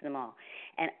amends to them all.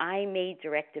 And I made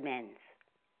direct amends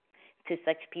to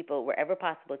such people wherever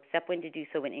possible, except when to do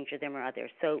so would injure them or others.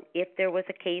 So if there was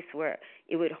a case where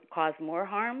it would cause more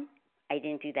harm, I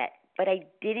didn't do that. But I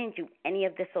didn't do any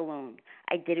of this alone.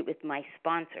 I did it with my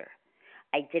sponsor.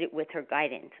 I did it with her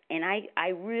guidance. And I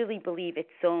really believe it's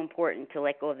so important to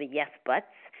let go of the yes buts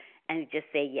and just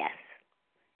say yes,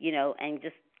 and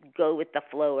just go with the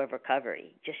flow of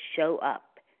recovery. Just show up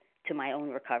to my own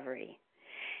recovery.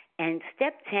 And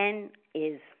step 10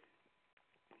 is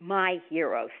my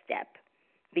hero step,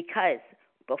 because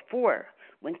before,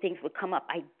 when things would come up,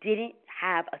 I didn't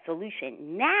have a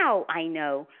solution. Now I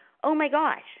know, oh my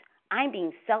gosh, I'm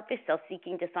being selfish,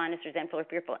 self-seeking, dishonest, resentful, or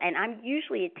fearful. And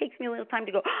it takes me a little time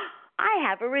to go, I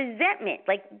have a resentment.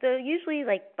 Usually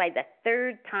by the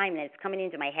third time that it's coming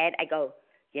into my head, I go,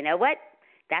 you know what?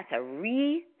 That's a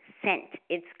resent.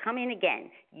 It's coming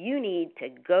again. You need to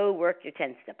go work your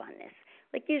 10-step on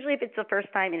this. Usually if it's the first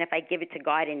time and if I give it to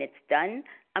God and it's done,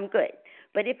 I'm good.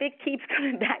 But if it keeps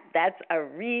coming back, that's a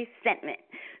resentment.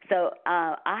 So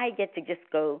I get to just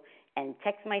go and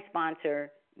text my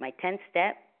sponsor my 10th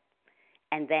step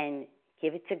and then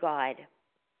give it to God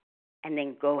and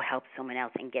then go help someone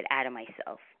else and get out of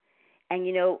myself. And,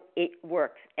 it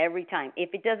works every time.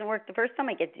 If it doesn't work the first time,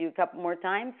 I get to do a couple more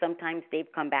times. Sometimes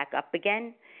they've come back up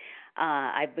again.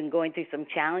 I've been going through some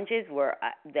challenges where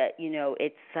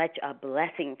it's such a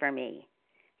blessing for me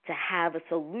to have a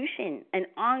solution, an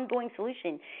ongoing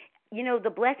solution.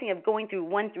 The blessing of going through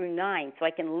 1 through 9 so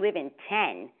I can live in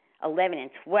 10, 11, and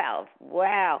 12.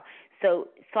 Wow. So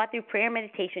sought through prayer and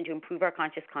meditation to improve our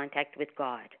conscious contact with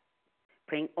God,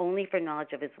 praying only for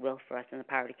knowledge of His will for us and the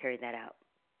power to carry that out.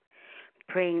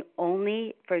 Praying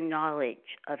only for knowledge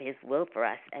of His will for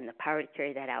us and the power to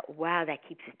carry that out. Wow, that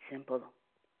keeps it simple.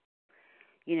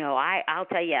 I'll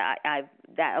tell you,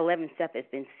 that 11th step has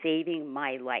been saving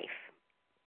my life.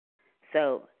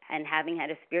 So, and having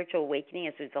had a spiritual awakening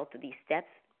as a result of these steps,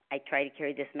 I try to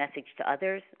carry this message to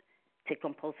others, to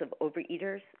compulsive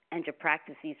overeaters, and to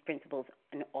practice these principles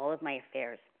in all of my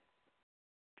affairs.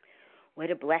 What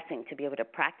a blessing to be able to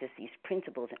practice these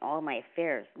principles in all my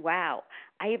affairs. Wow,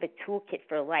 I have a toolkit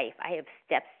for life. I have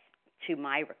steps to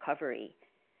my recovery.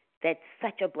 That's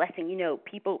such a blessing. I know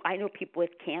people with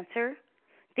cancer,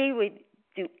 they would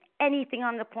do anything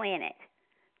on the planet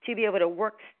to be able to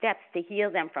work steps to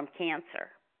heal them from cancer.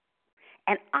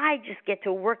 And I just get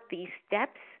to work these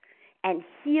steps and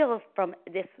heal from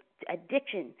this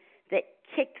addiction that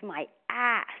kicked my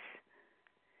ass.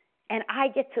 And I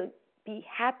get to be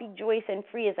happy, joyous, and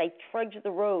free as I trudge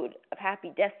the road of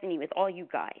happy destiny with all you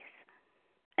guys.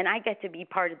 And I get to be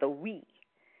part of the we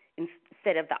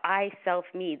instead of the I, self,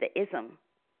 me, the ism,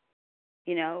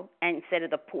 and instead of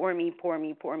the pour me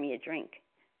a drink.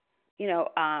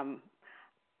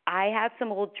 I have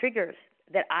some old triggers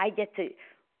that I get to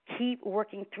keep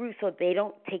working through so they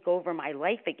don't take over my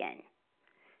life again.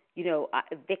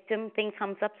 Victim thing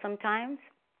comes up sometimes.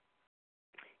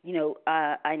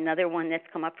 Another one that's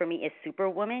come up for me is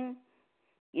Superwoman,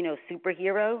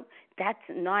 superhero. That's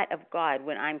not of God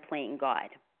when I'm playing God.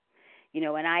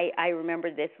 And I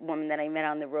remember this woman that I met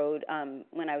on the road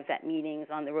when I was at meetings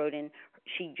on the road, and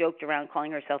she joked around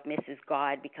calling herself Mrs.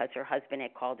 God because her husband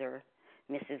had called her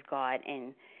Mrs. God,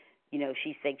 and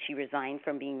she said she resigned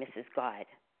from being Mrs. God.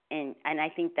 And I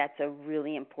think that's a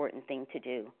really important thing to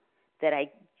do, that I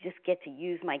just get to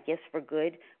use my gifts for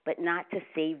good, but not to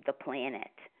save the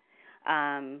planet.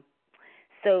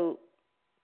 So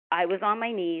I was on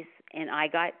my knees, and I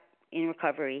got in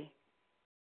recovery,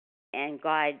 and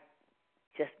God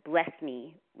just blessed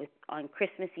me on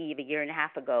Christmas Eve a year and a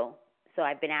half ago. So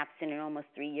I've been abstinent almost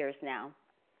 3 years now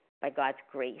by God's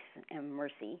grace and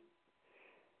mercy.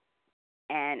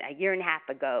 And a year and a half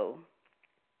ago,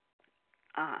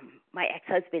 my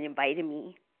ex-husband invited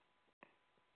me,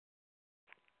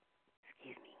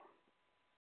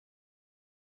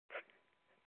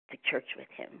 to church with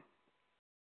him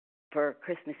for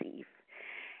Christmas Eve.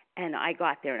 And I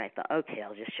got there and I thought, okay,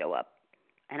 I'll just show up.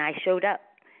 And I showed up.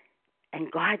 And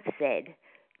God said,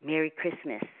 Merry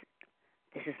Christmas.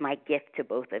 This is my gift to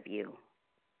both of you.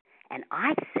 And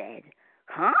I said,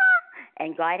 huh?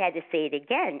 And God had to say it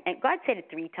again. And God said it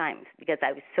 3 times because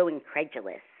I was so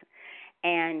incredulous.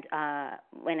 And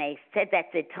when I said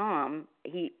that to Tom,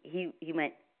 he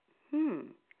went,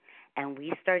 And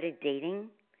we started dating,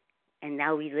 and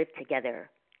now we live together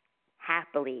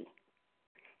happily.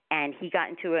 And he got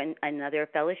into another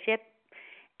fellowship,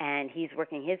 and he's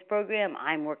working his program.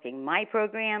 I'm working my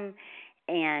program,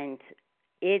 and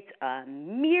it's a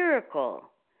miracle.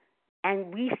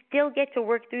 And we still get to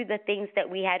work through the things that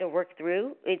we had to work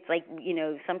through. It's like,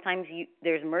 sometimes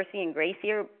there's mercy and grace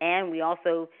here, and we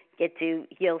also get to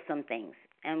heal some things,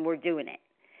 and we're doing it.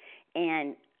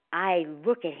 And I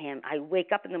look at him. I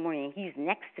wake up in the morning, and he's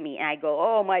next to me, and I go,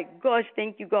 oh, my gosh,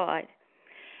 thank you, God.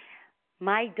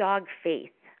 My dog,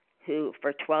 Faith, who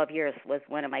for 12 years was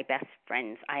one of my best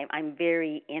friends. I'm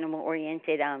very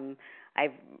animal-oriented.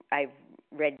 I've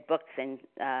read books and,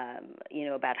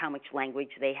 about how much language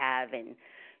they have, and,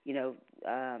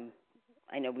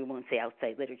 I know we won't say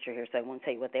outside literature here, so I won't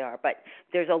tell you what they are, but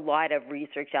there's a lot of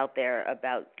research out there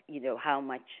about, how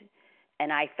much,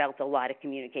 and I felt a lot of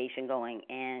communication going,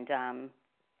 and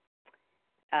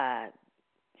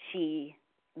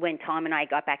when Tom and I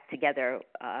got back together,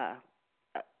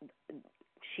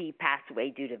 she passed away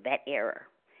due to vet error.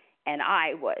 And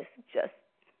I was just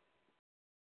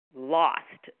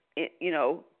lost,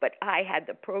 but I had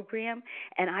the program,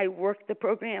 and I worked the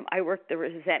program. I worked the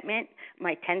resentment,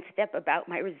 my 10th step about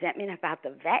my resentment about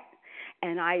the vet,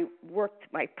 and I worked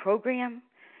my program.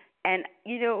 And,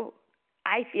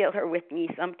 I feel her with me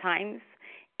sometimes,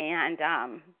 and,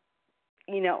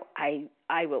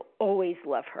 I will always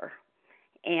love her.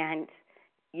 And,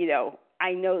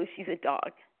 I know she's a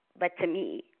dog, but to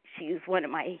me, she's one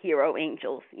of my hero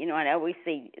angels, and I always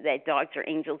say that dogs are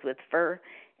angels with fur,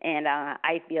 and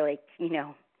I feel like,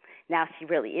 now she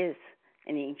really is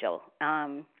an angel.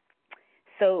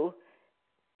 So,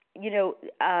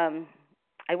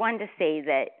 I wanted to say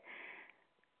that,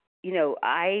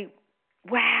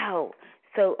 wow.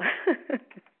 So,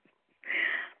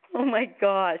 oh my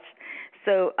gosh.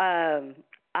 So,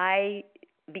 I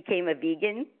became a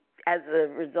vegan as a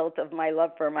result of my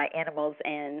love for my animals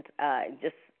and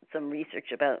just some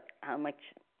research about how much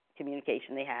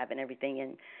communication they have and everything.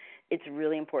 And it's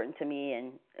really important to me.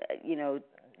 And,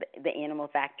 the animal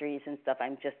factories and stuff,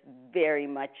 I'm just very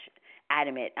much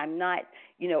adamant. I'm not,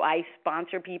 I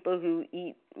sponsor people who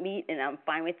eat meat, and I'm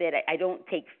fine with it. I don't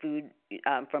take food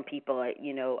from people,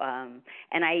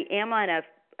 and I am on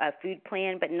a food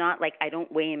plan, but not like I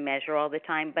don't weigh and measure all the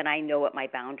time, but I know what my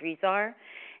boundaries are.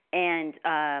 And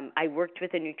I worked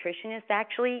with a nutritionist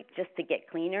actually just to get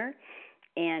cleaner.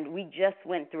 And we just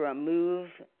went through a move,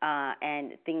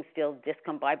 and things feel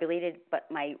discombobulated, but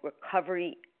my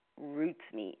recovery roots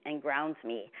me and grounds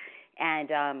me. And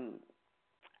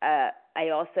I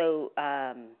also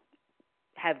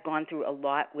have gone through a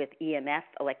lot with EMF,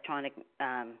 electronic,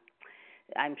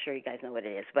 I'm sure you guys know what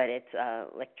it is, but it's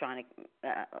electronic,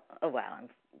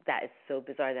 that is so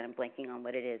bizarre that I'm blanking on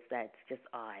what it is. That's just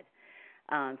odd.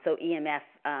 So EMF,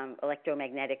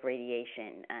 electromagnetic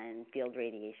radiation and field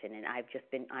radiation, and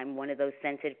I'm one of those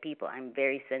sensitive people. I'm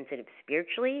very sensitive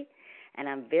spiritually, and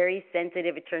I'm very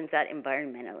sensitive, it turns out,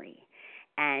 environmentally.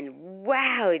 And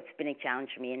wow, it's been a challenge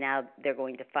for me. And now they're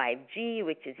going to 5G,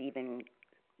 which is even,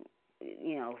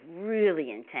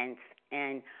 really intense.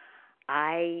 And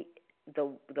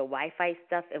the Wi-Fi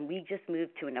stuff, and we just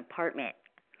moved to an apartment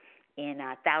in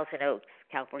Thousand Oaks,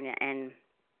 California, and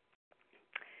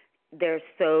there's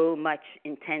so much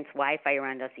intense Wi-Fi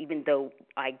around us, even though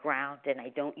I ground and I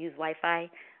don't use Wi-Fi,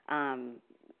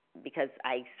 because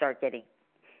I start getting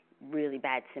really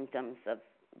bad symptoms of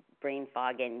brain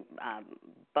fog and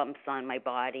bumps on my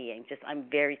body, and I'm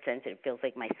very sensitive. It feels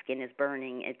like my skin is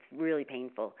burning. It's really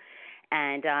painful.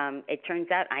 And it turns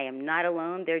out I am not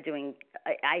alone.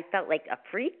 I felt like a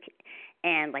freak,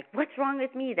 and like, what's wrong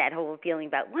with me? That whole feeling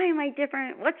about, why am I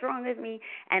different? What's wrong with me?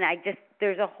 And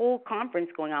there's a whole conference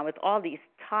going on with all these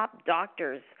top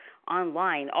doctors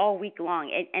online all week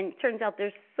long. And it turns out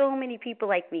there's so many people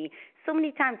like me. So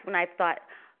many times when I've thought,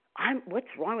 what's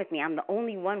wrong with me? I'm the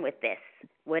only one with this,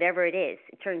 whatever it is.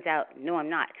 It turns out, no, I'm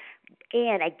not.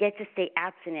 And I get to stay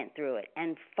abstinent through it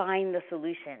and find the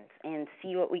solutions and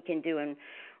see what we can do. And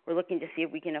we're looking to see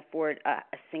if we can afford a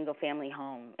single-family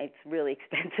home. It's really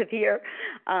expensive here,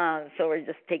 so we're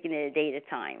just taking it a day at a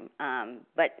time.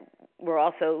 But we're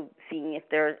also seeing if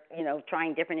they're,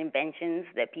 trying different inventions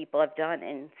that people have done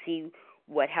and see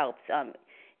what helps.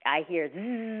 I hear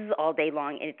zzz all day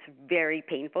long, and it's very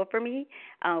painful for me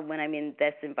when I'm in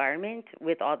this environment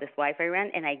with all this Wi-Fi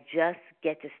around, and I just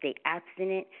get to stay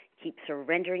abstinent, keep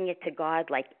surrendering it to God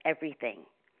like everything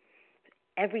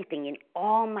in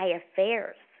all my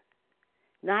affairs,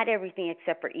 not everything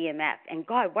except for EMF. And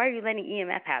God, why are you letting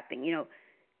EMF happen?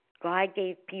 God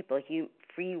gave people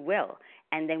free will,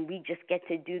 and then we just get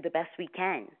to do the best we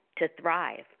can to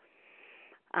thrive.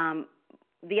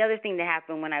 The other thing that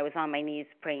happened when I was on my knees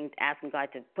praying, asking God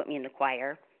to put me in the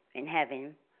choir in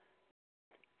heaven,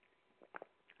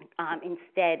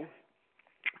 instead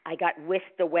I got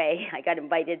whisked away. I got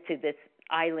invited to this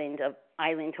island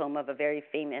home of a very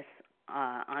famous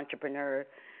entrepreneur,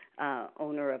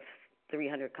 owner of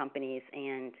 300 companies,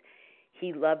 and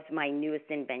he loves my newest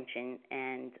invention,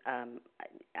 and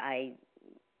I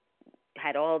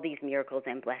had all these miracles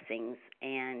and blessings,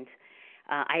 and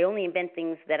I only invent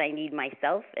things that I need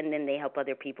myself, and then they help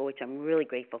other people, which I'm really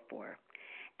grateful for.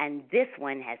 And this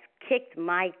one has kicked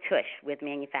my tush with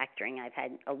manufacturing. I've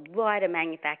had a lot of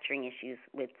manufacturing issues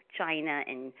with China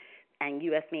and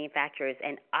U.S. manufacturers,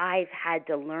 and I've had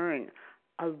to learn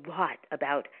a lot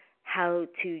about how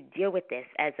to deal with this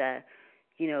as a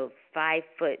 5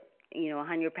 foot,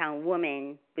 100-pound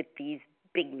woman with these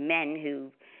big men who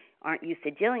aren't used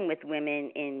to dealing with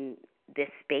women in this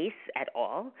space at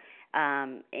all,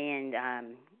 and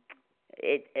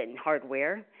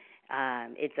hardware.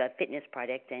 It's a fitness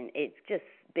product, and it's just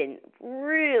been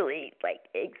really like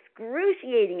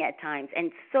excruciating at times,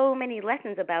 and so many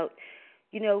lessons about,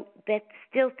 that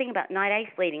still thing about not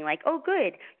isolating, like, oh,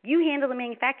 good, you handle the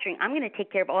manufacturing. I'm going to take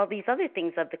care of all these other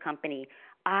things of the company.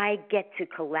 I get to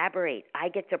collaborate. I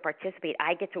get to participate.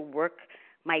 I get to work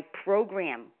my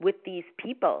program with these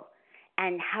people.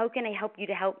 And how can I help you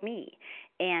to help me?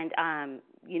 And,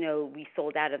 we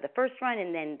sold out of the first run,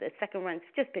 and then the second run's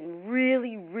just been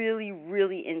really, really,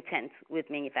 really intense with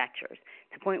manufacturers,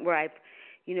 to the point where I've,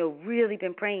 really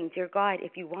been praying, dear God,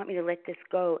 if you want me to let this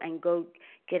go and go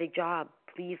get a job,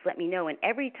 please let me know. And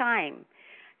every time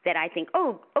that I think,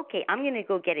 oh, okay, I'm going to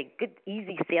go get a good,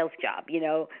 easy sales job,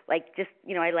 I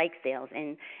like sales.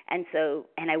 And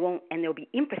I won't, and there'll be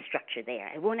infrastructure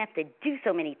there. I won't have to do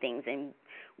so many things. And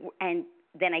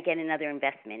then I get another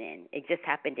investment in. It just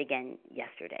happened again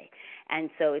yesterday. And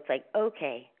so it's like,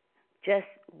 okay, just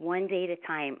one day at a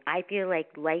time. I feel like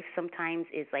life sometimes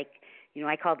is like,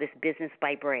 I call this business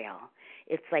by Braille.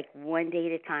 It's like one day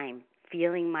at a time,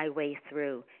 feeling my way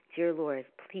through. Dear Lord,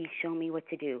 please show me what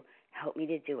to do. Help me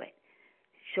to do it.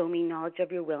 Show me knowledge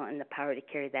of your will and the power to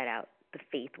carry that out, the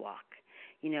faith walk.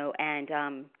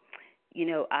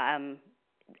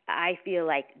 I feel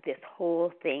like this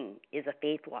whole thing is a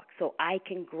faith walk. So I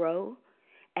can grow,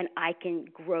 and I can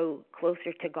grow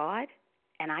closer to God,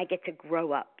 and I get to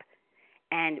grow up.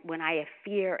 And when I have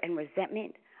fear and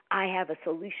resentment, I have a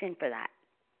solution for that.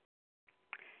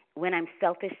 When I'm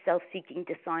selfish, self-seeking,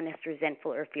 dishonest,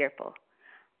 resentful, or fearful,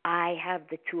 I have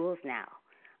the tools now,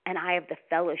 and I have the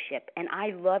fellowship. And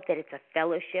I love that it's a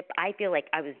fellowship. I feel like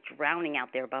I was drowning out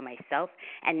there by myself,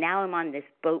 and now I'm on this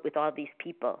boat with all these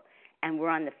people, and we're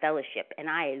on the fellowship, and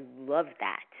I love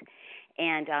that.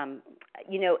 And,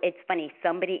 it's funny,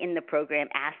 somebody in the program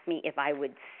asked me if I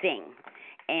would sing.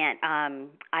 And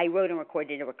I wrote and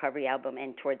recorded a recovery album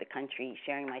and toured the country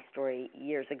sharing my story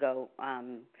years ago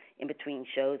in between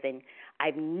shows. And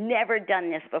I've never done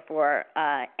this before,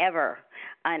 ever,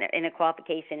 in a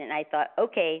qualification. And I thought,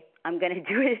 okay, I'm going to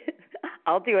do it.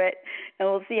 I'll do it, and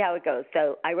we'll see how it goes.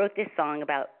 So I wrote this song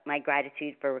about my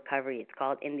gratitude for recovery. It's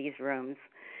called In These Rooms.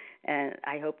 And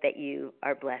I hope that you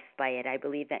are blessed by it. I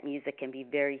believe that music can be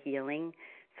very healing,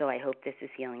 so I hope this is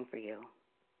healing for you.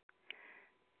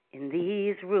 In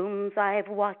these rooms I've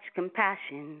watched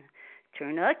compassion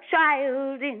turn a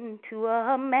child into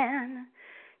a man,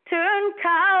 turn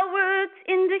cowards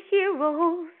into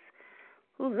heroes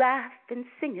who laugh and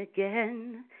sing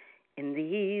again. In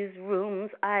these rooms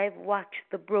I've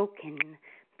watched the broken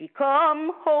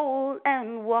become whole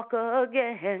and walk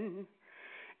again.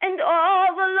 And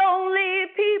all the lonely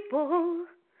people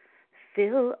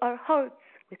fill our hearts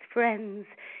with friends.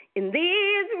 In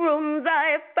these rooms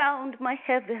I've found my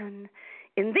heaven.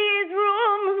 In these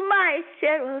rooms my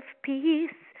share of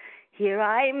peace. Here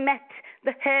I met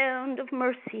the hand of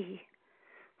mercy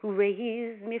who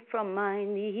raised me from my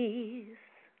knees.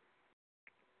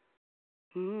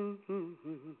 In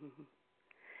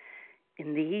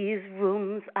these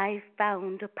rooms I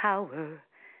found a power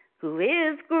who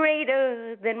is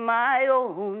greater than my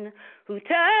own, who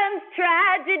turns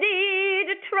tragedy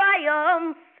to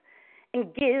triumph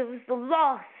and gives the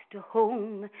lost a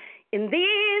home. In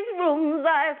these rooms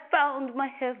I've found my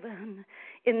heaven.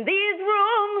 In these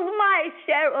rooms my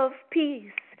share of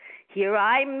peace. Here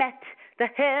I met the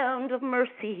hand of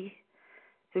mercy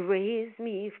who raised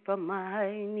me from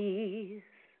my knees.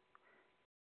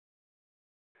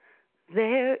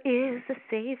 There is a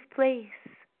safe place,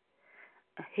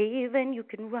 a haven you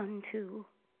can run to.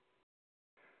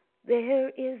 There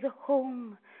is a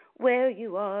home where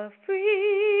you are free.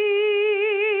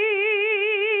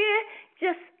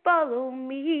 Just follow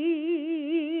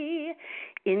me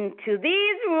into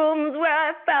these rooms where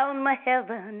I found my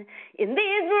heaven. In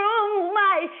these rooms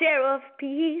my share of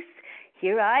peace.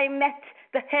 Here I met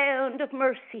the hand of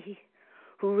mercy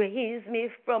who raised me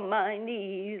from my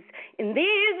knees. In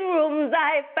these rooms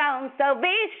I found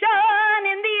salvation.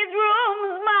 In these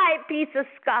rooms my peace of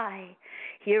sky.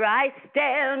 Here I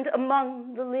stand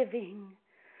among the living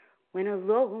when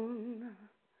alone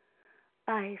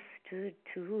I stood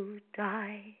to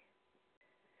die.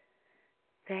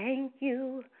 Thank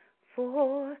you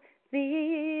for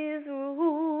these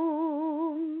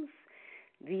rooms,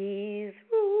 these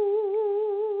rooms.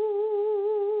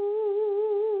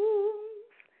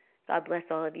 God bless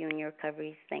all of you in your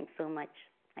recoveries. Thanks so much.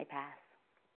 I pass.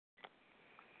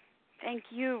 Thank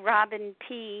you, Robin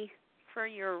P., for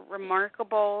your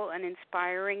remarkable and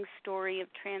inspiring story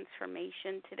of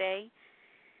transformation today.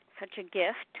 Such a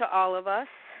gift to all of us.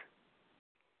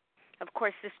 Of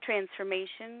course, this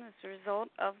transformation is a result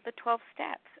of the 12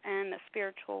 steps and a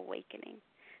spiritual awakening.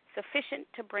 sufficient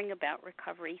to bring about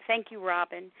recovery. Thank you,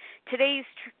 Robin. Today's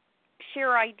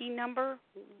share ID number,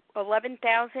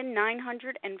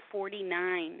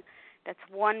 11,949. That's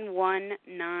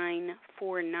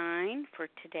 11949 for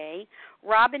today.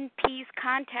 Robin P.'s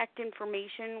contact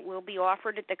information will be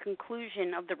offered at the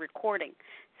conclusion of the recording,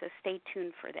 so stay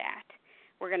tuned for that.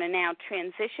 We're going to now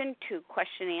transition to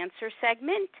question and answer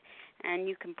segment, and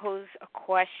you can pose a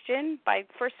question by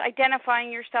first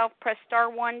identifying yourself. Press star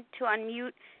 1 to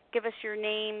unmute. Give us your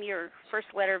name, your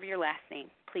first letter of your last name,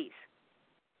 please.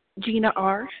 Gina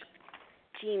R.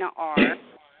 Gina R.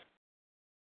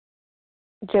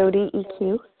 Jody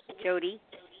EQ. Jody.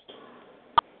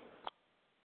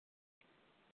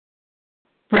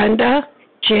 Brenda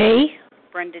J.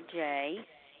 Brenda J.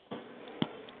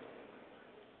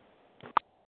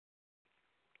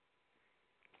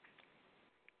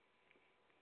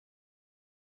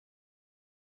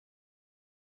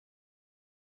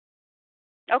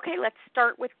 Okay, let's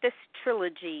start with this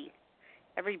trilogy.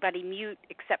 Everybody mute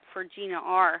except for Gina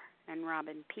R. and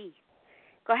Robin P.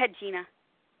 Go ahead, Gina.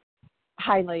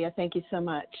 Hi, Leah. Thank you so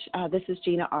much. This is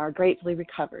Gina R., gratefully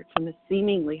recovered from a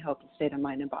seemingly hopeless state of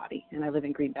mind and body, and I live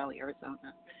in Green Valley,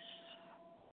 Arizona.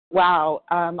 Wow,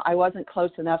 I wasn't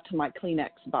close enough to my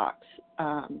Kleenex box.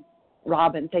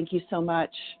 Robin, thank you so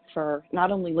much for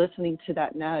not only listening to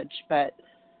that nudge, but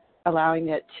allowing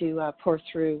it to pour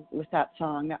through with that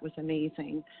song. That was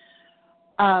amazing.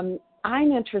 I'm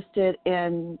interested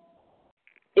in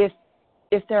if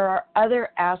there are other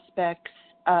aspects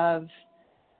of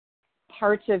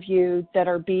parts of you that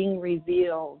are being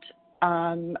revealed.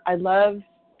 I love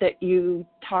that you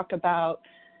talk about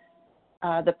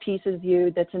the pieces of you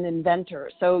that's an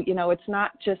inventor. So, it's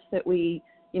not just that we,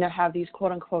 have these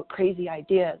quote unquote crazy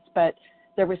ideas, but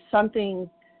there was something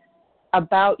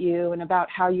about you and about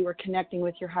how you were connecting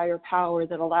with your higher power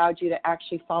that allowed you to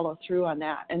actually follow through on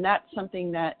that. And that's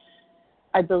something that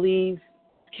I believe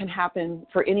can happen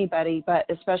for anybody, but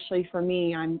especially for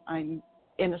me. I'm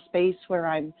in a space where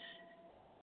I'm,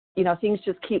 things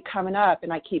just keep coming up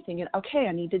and I keep thinking, okay,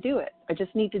 I need to do it. I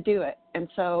just need to do it. And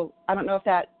so I don't know if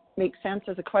that makes sense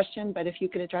as a question, but if you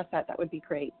could address that, that would be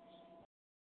great.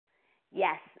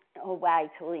 Yes. Oh, wow, I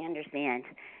totally understand.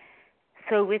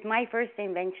 So with my first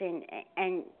invention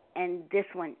and this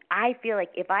one, I feel like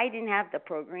if I didn't have the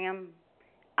program,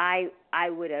 I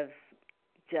would have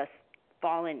just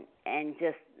fallen, and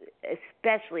just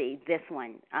especially this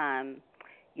one,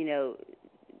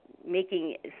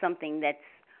 making something that's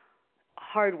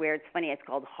hardware. It's funny, it's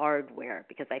called hardware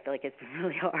because I feel like it's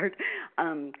really hard.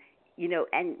 And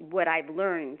what I've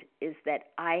learned is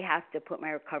that I have to put my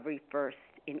recovery first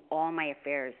in all my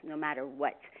affairs, no matter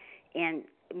what. And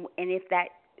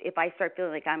if I start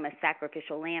feeling like I'm a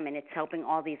sacrificial lamb and it's helping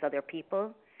all these other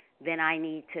people, then I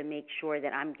need to make sure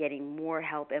that I'm getting more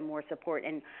help and more support.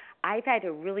 And I've had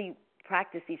to really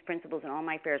practice these principles in all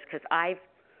my affairs because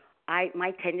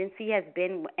my tendency has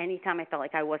been, anytime I felt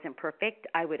like I wasn't perfect,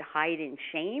 I would hide in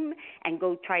shame and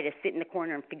go try to sit in the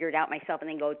corner and figure it out myself and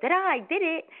then go, ta-da, I did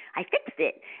it, I fixed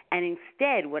it. And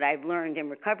instead, what I've learned in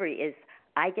recovery is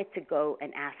I get to go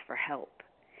and ask for help.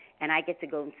 And I get to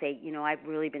go and say, I've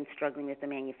really been struggling with the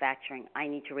manufacturing. I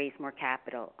need to raise more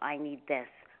capital. I need this.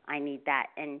 I need that.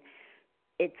 And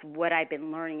it's what I've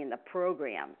been learning in the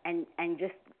program. And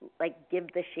just, give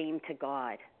the shame to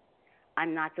God.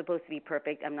 I'm not supposed to be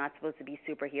perfect. I'm not supposed to be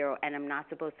superhero. And I'm not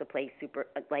supposed to play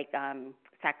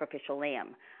sacrificial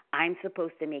lamb. I'm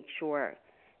supposed to make sure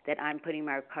that I'm putting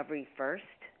my recovery first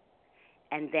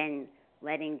and then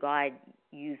letting God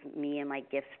use me and my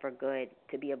gifts for good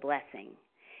to be a blessing.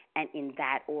 And in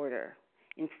that order,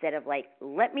 instead of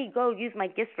let me go use my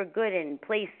gifts for good and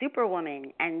play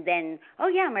Superwoman and then, oh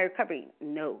yeah, my recovery.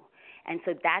 No. And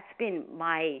so that's been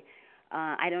my,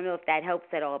 I don't know if that helps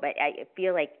at all, but I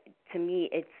feel like to me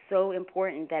it's so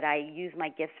important that I use my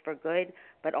gifts for good,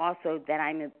 but also that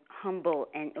I'm humble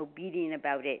and obedient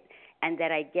about it and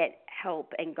that I get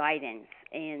help and guidance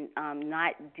and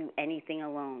not do anything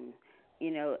alone,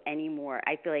 anymore.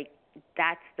 I feel like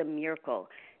that's the miracle.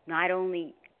 Not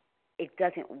only it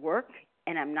doesn't work,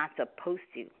 and I'm not supposed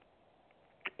to.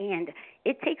 And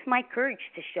it takes my courage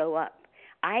to show up.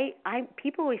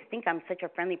 People always think I'm such a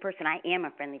friendly person. I am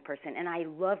a friendly person, and I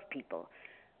love people.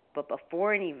 But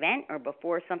before an event or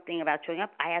before something about showing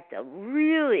up, I have to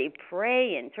really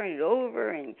pray and turn it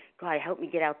over and, God, help me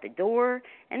get out the door.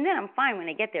 And then I'm fine when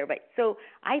I get there. But so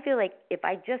I feel like if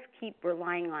I just keep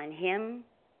relying on Him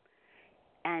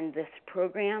and this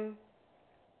program,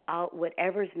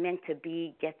 whatever's meant to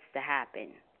be gets to happen,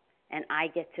 and I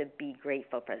get to be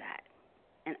grateful for that.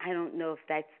 and I don't know if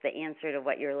that's the answer to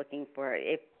what you're looking for.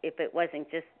 If it wasn't,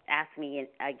 just ask me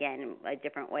again a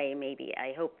different way. Maybe.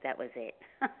 I hope that was it.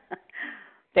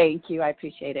 Thank you. I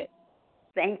appreciate it.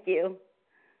 Thank you.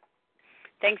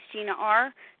 Thanks, Gina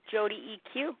R. Jody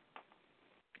EQ.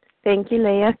 Thank you,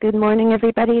 Leah. Good morning,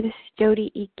 everybody. This is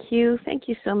Jody EQ. Thank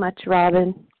you so much,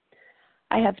 Robin.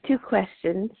 I have two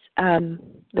questions.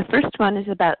 The first one is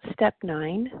about Step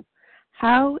 9.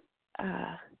 How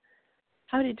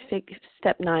did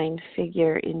Step 9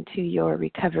 figure into your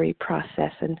recovery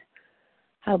process, and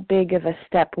how big of a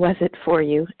step was it for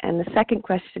you? And the second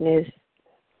question is,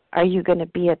 are you going to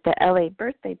be at the LA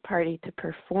birthday party to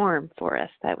perform for us?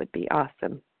 That would be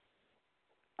awesome.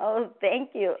 Oh,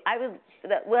 thank you.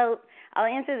 Well, I'll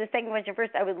answer the second question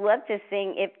first. I would love to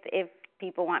sing if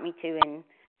people want me to, and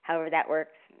however that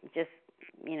works, just,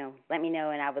 let me know,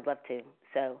 and I would love to.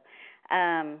 So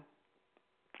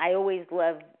I always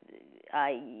love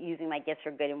using my gifts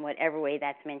for good in whatever way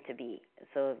that's meant to be.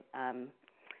 So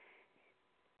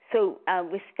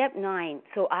with Step 9,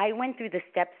 so I went through the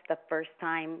steps the first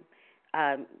time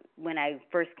when I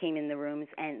first came in the rooms,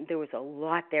 and there was a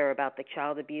lot there about the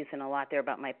child abuse and a lot there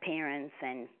about my parents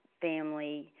and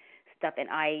family stuff, and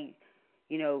I,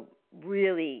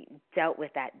 really dealt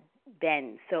with that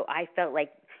then. So I felt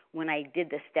like when I did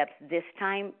the steps this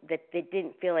time that it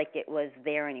didn't feel like it was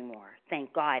there anymore.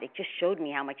 Thank God. It just showed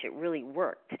me how much it really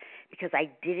worked because I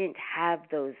didn't have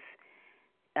those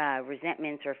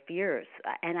resentments or fears.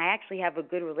 And I actually have a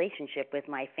good relationship with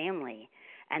my family,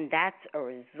 and that's a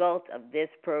result of this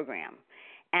program.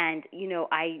 And,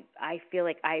 I feel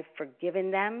like I've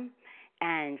forgiven them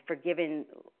and forgiven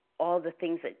all the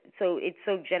things so it's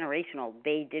so generational.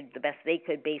 They did the best they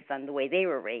could based on the way they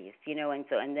were raised,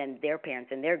 and then their parents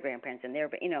and their grandparents and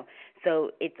so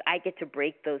I get to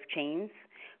break those chains,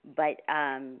 but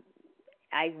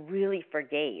I really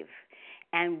forgave.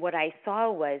 And what I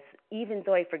saw was, even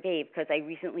though I forgave, because I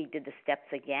recently did the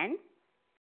steps again,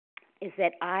 is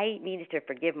that I needed to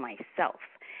forgive myself.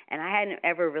 And I hadn't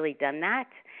ever really done that.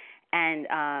 And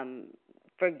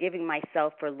forgiving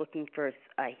myself for looking for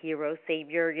a hero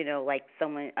savior, like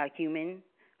someone, a human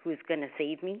who's going to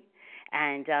save me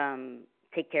and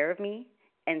take care of me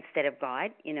instead of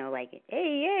God, like,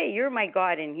 hey, you're my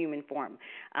God in human form.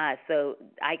 So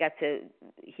I got to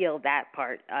heal that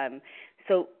part.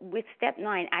 So with Step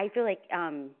 9, I feel like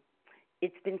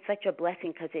it's been such a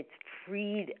blessing because it's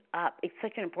freed up. It's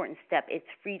such an important step. It's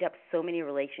freed up so many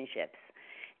relationships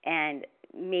and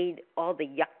made all the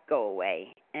yuck go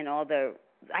away and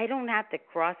I don't have to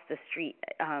cross the street.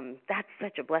 That's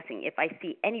such a blessing. If I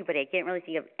see anybody, I can't really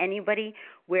think of anybody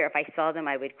where if I saw them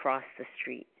I would cross the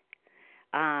street,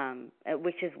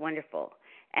 which is wonderful.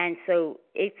 And so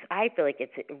I feel like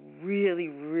it's really,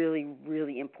 really,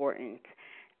 really important.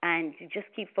 And to just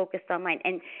keep focused on mine.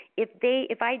 And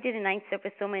if I did a 9 step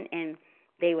with someone and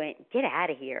they went, get out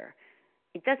of here,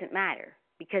 it doesn't matter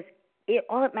because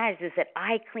all it matters is that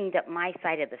I cleaned up my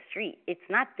side of the street. It's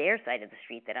not their side of the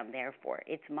street that I'm there for.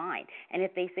 It's mine. And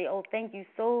if they say, oh, thank you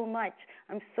so much,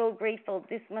 I'm so grateful,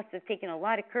 this must have taken a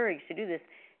lot of courage to do this,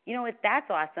 you know what, that's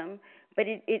awesome. But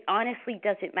it honestly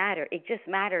doesn't matter. It just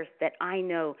matters that I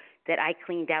know that I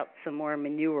cleaned out some more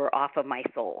manure off of my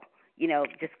soul.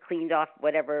 Just cleaned off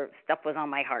whatever stuff was on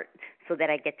my heart so that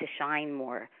I get to shine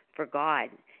more for God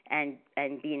and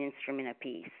be an instrument of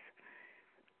peace.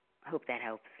 I hope that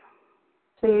helps.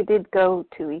 So you did go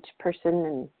to each person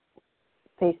and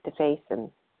face-to-face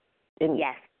and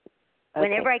yes. Okay.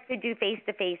 Whenever I could do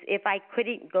face-to-face. If I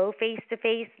couldn't go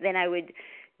face-to-face, then I would,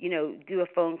 do a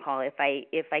phone call. If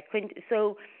I couldn't.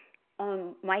 So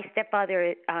my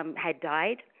stepfather had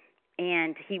died.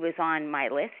 And he was on my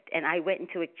list, and I went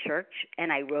into a church,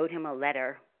 and I wrote him a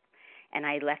letter, and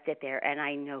I left it there, and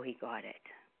I know he got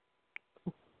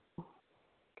it.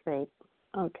 Great.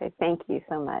 Okay, thank you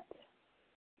so much.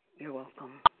 You're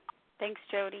welcome. Thanks,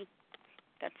 Jody.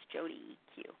 That's Jody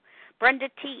EQ. Brenda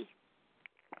T.,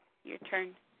 your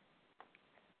turn.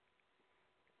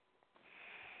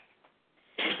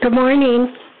 Good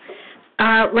morning.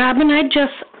 Robin, I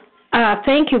just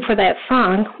thank you for that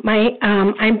song.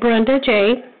 I'm Brenda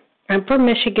J. I'm from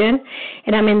Michigan,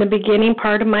 and I'm in the beginning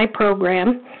part of my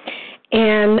program.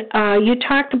 And you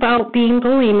talked about being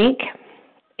bulimic,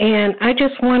 and I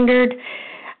just wondered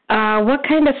what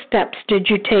kind of steps did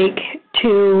you take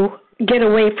to get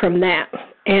away from that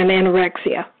and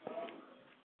anorexia?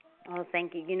 Oh,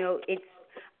 thank you.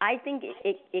 I think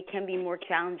it can be more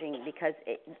challenging because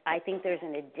I think there's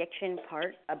an addiction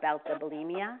part about the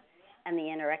bulimia and the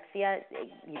anorexia.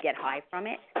 You get high from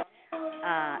it,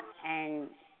 and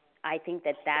I think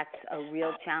that's a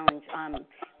real challenge.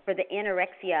 for the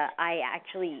anorexia, I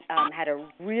actually had a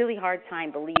really hard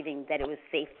time believing that it was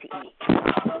safe to eat.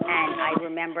 And I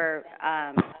remember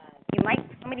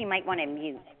somebody might want to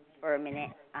mute for a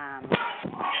minute.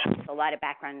 There's a lot of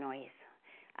background noise.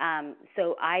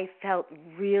 So I felt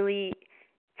really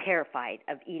terrified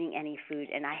of eating any food,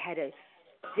 and I had to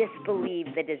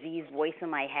disbelieve the disease voice in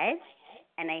my head,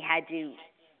 and I had to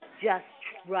just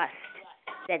trust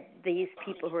that these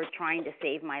people who are trying to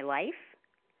save my life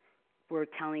were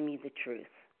telling me the truth.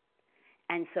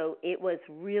 And so it was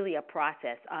really a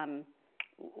process. I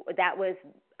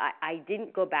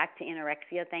didn't go back to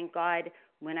anorexia, thank God,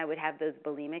 when I would have those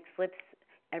bulimic slips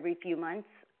every few months.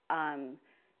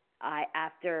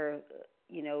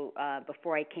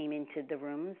 Before I came into the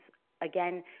rooms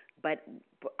again, but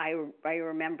I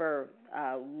remember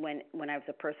when I was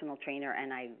a personal trainer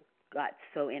and I got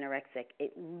so anorexic,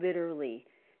 it literally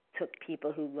took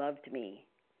people who loved me,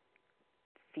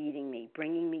 feeding me,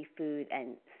 bringing me food,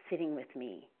 and sitting with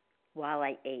me while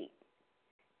I ate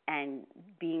and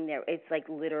being there. It's like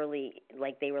literally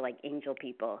like they were like angel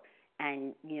people,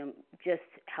 and just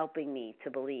helping me to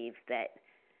believe that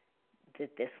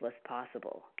this was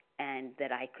possible and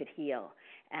that I could heal.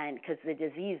 And because the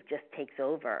disease just takes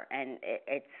over, and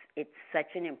it's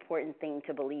such an important thing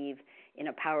to believe in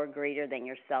a power greater than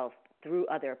yourself through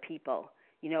other people.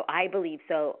 I believe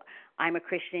so. I'm a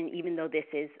Christian, even though this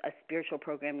is a spiritual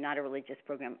program, not a religious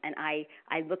program. And I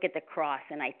look at the cross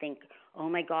and I think, oh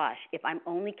my gosh, if I'm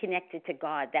only connected to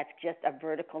God, that's just a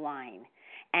vertical line.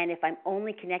 And if I'm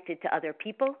only connected to other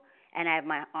people and I have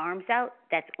my arms out,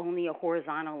 that's only a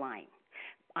horizontal line.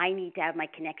 I need to have my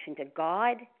connection to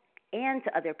God and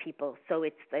to other people, so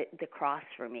it's the cross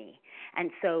for me.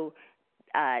 And so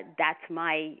that's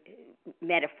my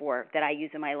metaphor that I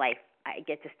use in my life. I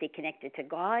get to stay connected to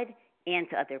God and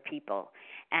to other people.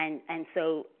 And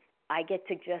so I get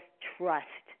to just trust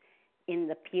in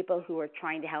the people who are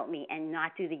trying to help me and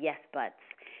not do the yes buts.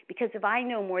 Because if I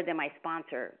know more than my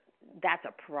sponsor, that's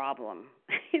a problem.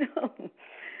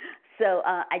 So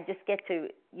I just get to,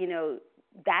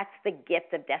 that's the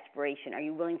gift of desperation. Are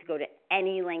you willing to go to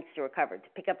any lengths to recover, to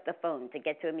pick up the phone, to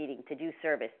get to a meeting, to do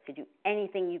service, to do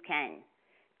anything you can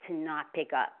to not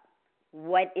pick up?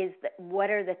 What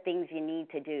are the things you need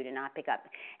to do to not pick up?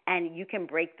 And you can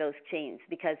break those chains,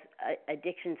 because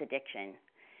addiction's addiction,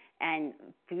 and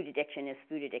food addiction is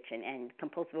food addiction, and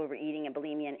compulsive overeating and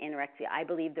bulimia and anorexia, I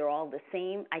believe they're all the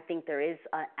same. I think there is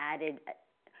an added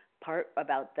part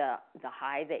about the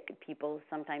high that people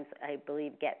sometimes, I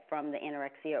believe, get from the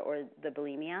anorexia or the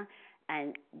bulimia,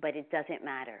 but it doesn't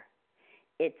matter.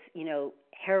 It's,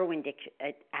 heroin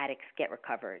addicts get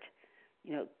recovered.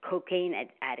 Cocaine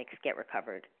addicts get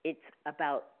recovered. It's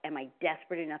about, am I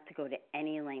desperate enough to go to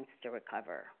any lengths to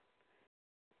recover?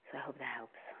 So I hope that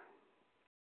helps.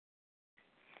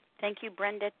 Thank you,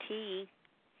 Brenda T.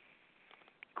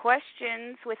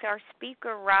 Questions with our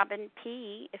speaker, Robin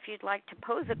P. If you'd like to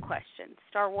pose a question,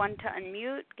 star 1 to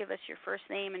unmute. Give us your first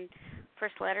name and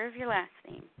first letter of your last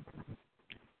name.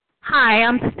 Hi,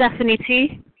 I'm Stephanie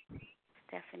T.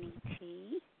 Stephanie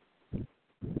T.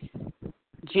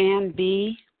 Jan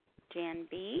B. Jan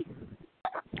B.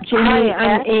 Hi,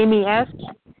 I'm Amy S.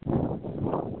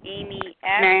 Amy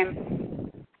S.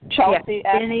 Chelsea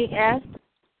S. Jenny S.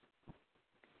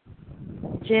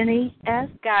 Jenny S.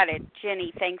 Got it.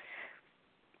 Jenny, thanks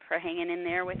for hanging in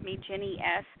there with me. Jenny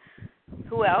S.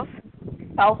 Who else?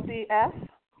 Elsie S.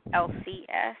 Elsie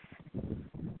S.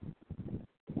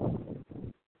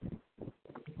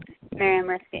 Miriam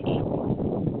Riska H.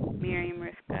 Miriam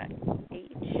Riska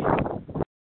H.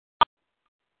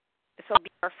 This will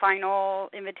be our final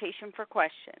invitation for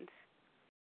questions.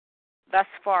 Thus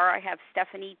far, I have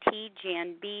Stephanie T.,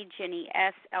 Jan B., Jenny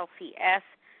S., Elsie S.,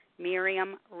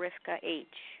 Miriam Riska H.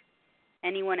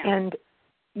 Anyone else? And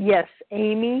yes,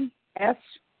 Amy S.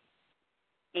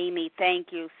 Amy,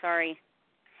 thank you. Sorry.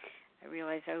 I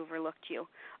realize I overlooked you.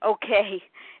 Okay,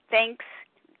 thanks.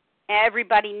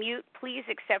 Everybody mute, please,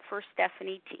 except for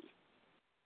Stephanie T.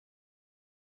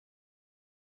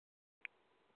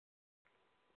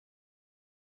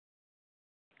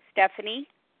 Stephanie,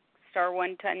 star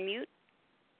 1 to unmute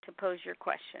to pose your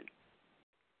question.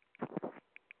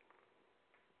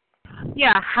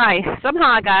 Yeah, hi.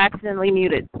 Somehow I got accidentally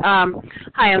muted. Hi,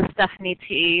 I'm Stephanie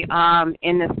T.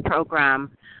 In this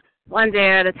program, one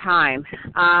day at a time.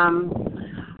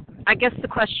 I guess the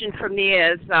question for me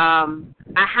is, I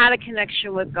had a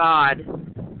connection with God,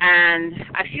 and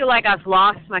I feel like I've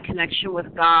lost my connection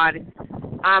with God.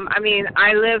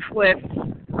 I live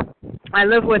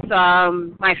with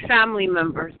my family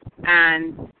members,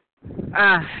 and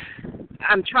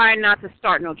I'm trying not to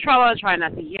start no trouble, trying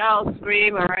not to yell,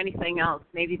 scream, or anything else.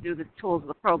 Maybe do the tools of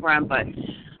the program, but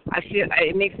I feel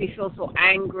it makes me feel so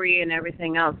angry and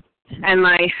everything else. And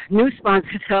my new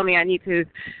sponsor told me I need to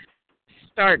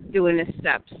start doing the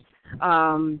steps.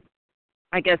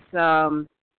 I guess the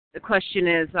question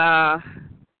is,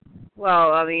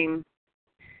 well, I mean,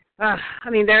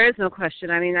 there is no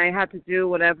question. I mean, I have to do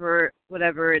whatever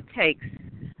it takes.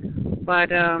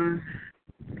 But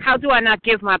how do I not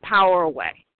give my power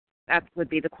away? That would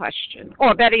be the question.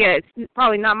 Or better yet, it's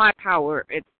probably not my power.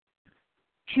 It's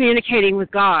communicating with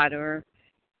God, or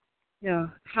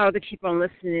how to keep on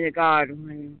listening to God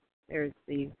when there's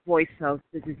the voice of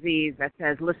the disease that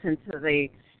says, listen to the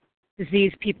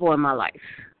diseased people in my life.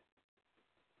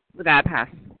 With that, pass.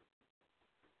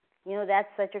 That's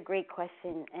such a great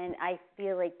question, and I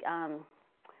feel like,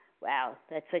 wow,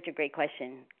 that's such a great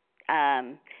question.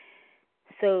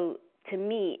 So to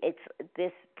me,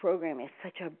 this program is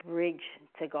such a bridge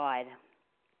to God,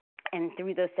 and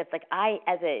through those steps, like I,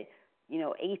 as a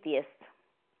atheist,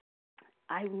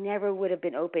 I never would have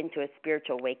been open to a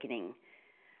spiritual awakening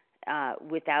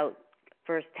without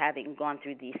first having gone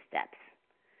through these steps.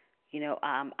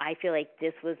 I feel like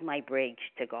this was my bridge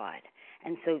to God.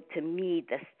 And so to me,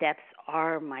 the steps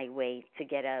are my way to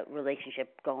get a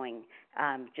relationship going.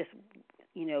 Just,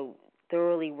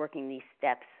 thoroughly working these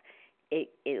steps,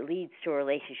 it leads to a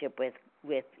relationship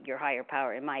with your higher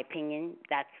power. In my opinion,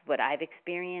 that's what I've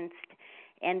experienced.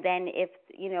 And then if,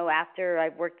 after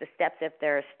I've worked the steps, if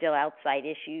there are still outside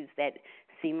issues that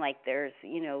seem like there's,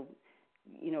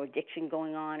 addiction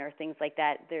going on or things like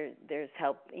that, there's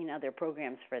help in other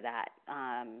programs for that,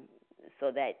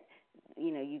 so that,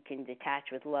 you can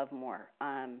detach with love more.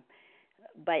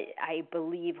 But I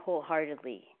believe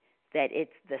wholeheartedly that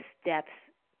it's the steps,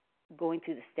 going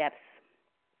through the steps,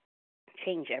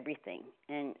 change everything.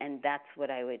 And that's what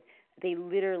they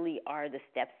literally are the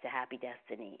steps to happy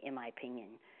destiny, in my opinion,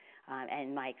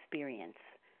 and my experience.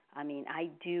 I mean, I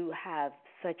do have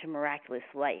such a miraculous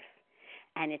life,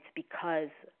 and it's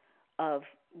because of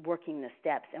working the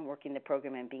steps and working the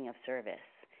program and being of service.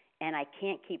 And I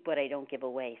can't keep what I don't give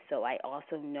away, so I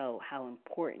also know how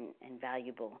important and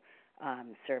valuable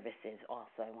service is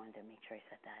also. I wanted to make sure I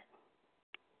said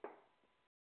that.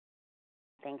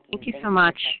 Thank you. Thank you so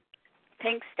much.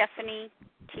 Thanks, Stephanie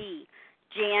T.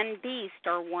 Jan B.,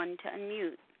 *1 to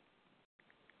unmute.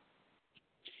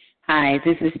 Hi,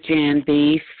 this is Jan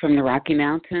B. from the Rocky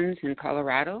Mountains in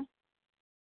Colorado.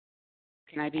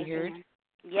 Can I be heard?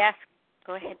 Yes,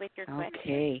 go ahead with your question.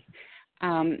 Okay.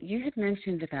 You had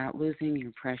mentioned about losing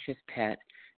your precious pet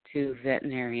to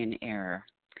veterinarian error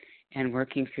and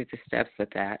working through the steps of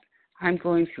that. I'm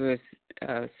going through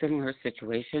a similar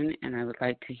situation, and I would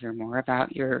like to hear more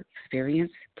about your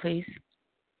experience, please.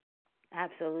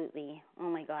 Absolutely. Oh,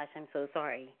 my gosh, I'm so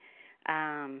sorry.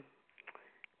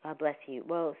 God bless you.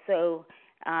 Well, so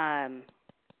I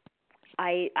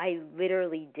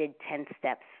literally did 10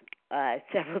 steps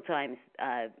several times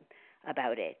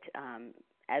about it.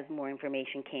 As more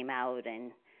information came out,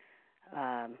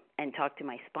 and talked to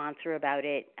my sponsor about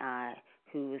it,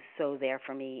 who was so there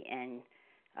for me, and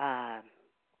I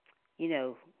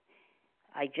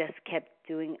just kept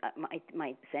doing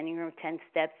my sending her 10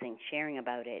 steps and sharing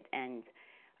about it, and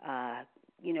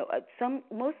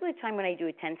most of the time when I do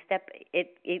a 10-step,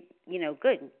 it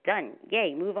good, done,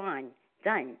 yay, move on,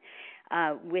 done.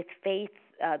 With Faith,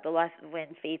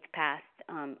 when Faith passed,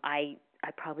 I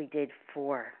probably did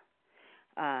 4.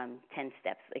 10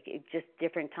 steps, just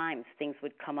different times things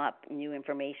would come up, new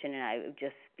information, and I would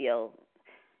just feel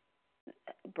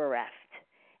bereft.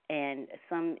 And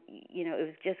some, it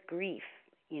was just grief,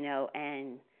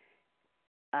 and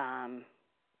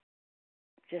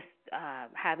just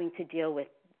having to deal with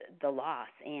the loss.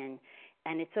 And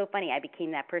it's so funny, I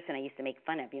became that person I used to make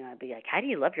fun of. I'd be like, how do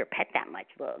you love your pet that much?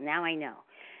 Well, now I know.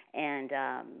 And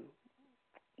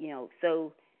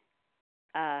so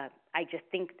I just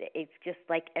think that it's just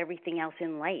like everything else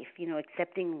in life,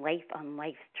 accepting life on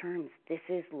life's terms. This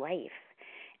is life.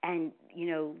 And,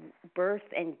 birth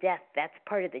and death, that's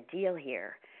part of the deal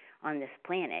here on this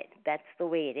planet. That's the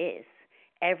way it is.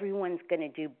 Everyone's going to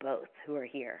do both who are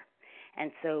here.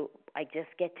 And so I just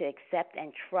get to accept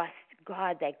and trust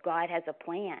God, that God has a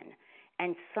plan.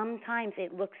 And sometimes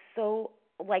it looks so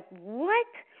like, what?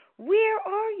 Where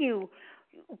are you?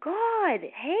 God,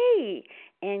 hey.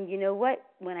 And you know what?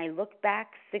 When I look back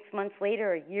 6 months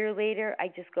later, a year later, I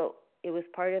just go, it was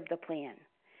part of the plan.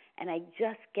 And I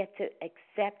just get to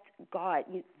accept God's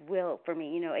will for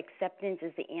me. Acceptance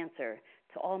is the answer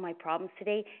to all my problems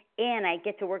today. And I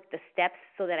get to work the steps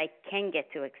so that I can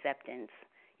get to acceptance.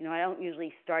 I don't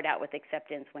usually start out with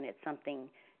acceptance when it's something,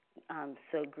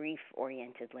 so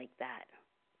grief-oriented like that.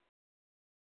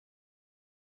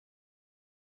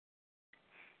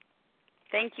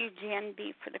 Thank you, Jan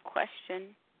B., for the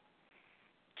question.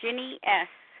 Ginny S.,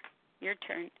 your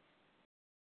turn.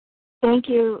 Thank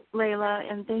you,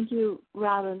 Layla, and thank you,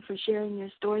 Robin, for sharing your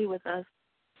story with us.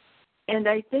 And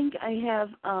I think I have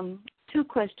 2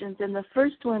 questions. And the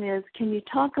first one is, can you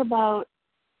talk about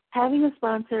having a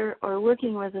sponsor or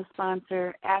working with a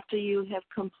sponsor after you have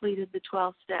completed the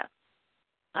 12 steps?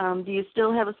 Do you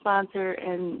still have a sponsor,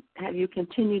 and have you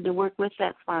continued to work with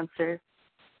that sponsor?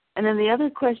 And then the other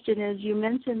question is, you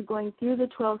mentioned going through the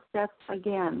 12 steps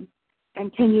again.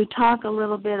 And can you talk a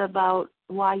little bit about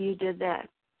why you did that?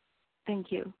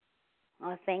 Thank you.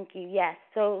 Oh, thank you. Yes.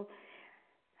 So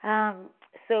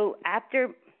after,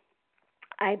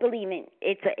 I believe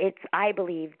I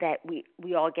believe that we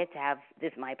all get to have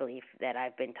this. My belief that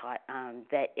I've been taught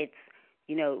that it's,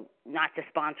 not to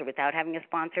sponsor without having a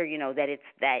sponsor. That it's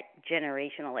that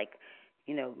generational, like,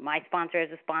 my sponsor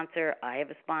has a sponsor, I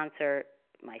have a sponsor,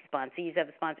 my sponsees have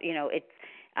a sponsor. You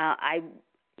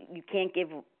can't give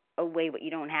away what you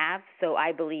don't have. So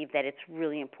I believe that it's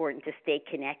really important to stay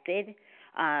connected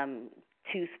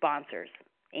to sponsors.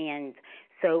 And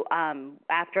so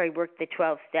after I worked the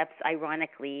 12 steps,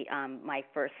 ironically, my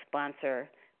first sponsor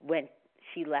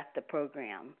she left the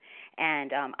program,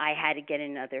 and I had to get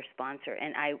another sponsor.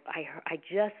 And I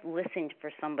just listened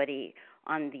for somebody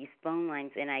on these phone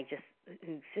lines, and it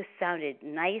just sounded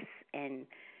nice and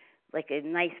like a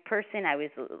nice person. I was,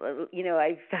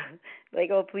 I felt like,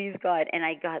 oh, please, God. And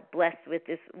I got blessed with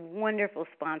this wonderful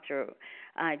sponsor.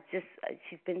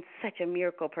 She's been such a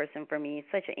miracle person for me,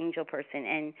 such an angel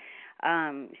person.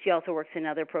 And she also works in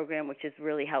another program, which is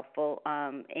really helpful,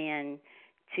 and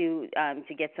to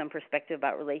get some perspective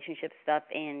about relationship stuff.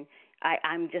 And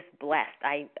I'm just blessed.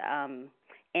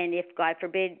 And if, God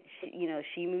forbid,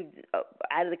 she moved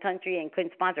out of the country and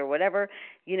couldn't sponsor or whatever,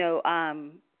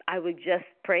 I would just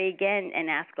pray again and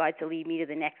ask God to lead me to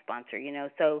the next sponsor,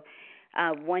 So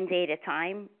one day at a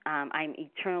time, I'm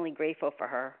eternally grateful for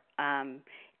her.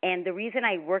 And the reason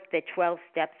I worked the 12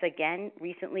 steps again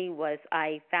recently was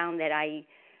I found that I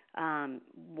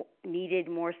needed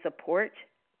more support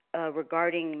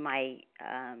regarding my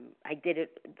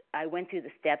I went through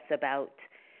the steps about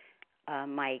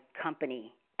my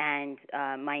company and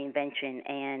my invention,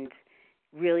 and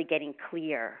really getting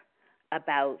clear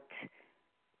about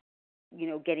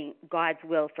getting God's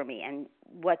will for me, and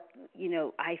what,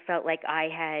 I felt like I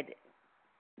had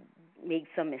made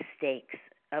some mistakes,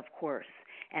 of course,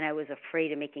 and I was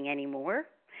afraid of making any more,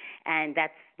 and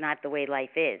that's not the way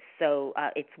life is. So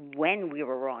it's when we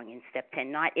were wrong in step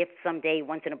 10, not if someday,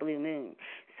 once in a blue moon.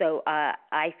 So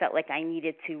I felt like I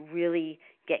needed to really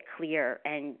get clear,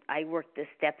 and I worked the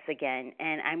steps again.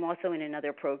 And I'm also in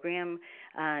another program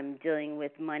dealing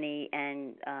with money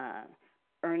and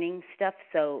earning stuff,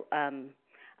 so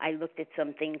I looked at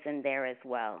some things in there as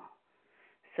well.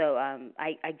 So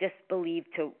I just believe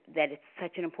that it's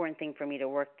such an important thing for me to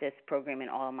work this program in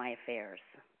all my affairs.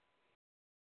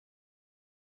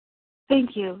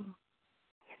 Thank you.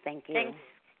 Thank you. Thanks,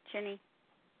 Jenny.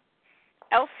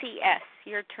 LCS,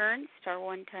 your turn. Star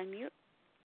 1 to unmute.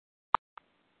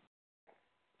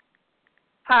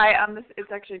 Hi,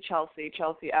 it's actually Chelsea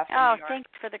F. in New York.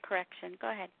 Thanks for the correction.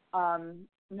 Go ahead.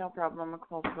 No problem. I'm a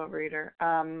compulsive overeater.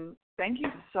 Thank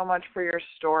you so much for your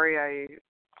story. I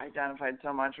identified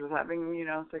so much with having,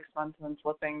 6 months and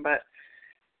slipping. But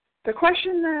the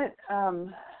question that I was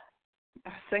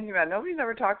thinking about, nobody's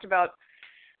ever talked about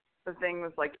the thing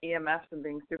with like EMFs and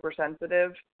being super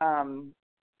sensitive. And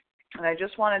I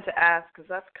just wanted to ask, because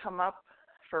that's come up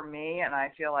for me, and I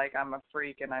feel like I'm a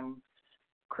freak and I'm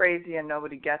crazy and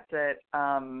nobody gets it.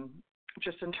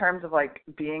 Just in terms of like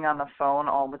being on the phone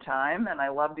all the time, and I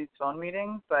love these phone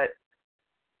meetings, but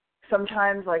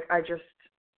sometimes like I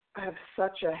have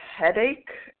such a headache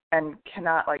and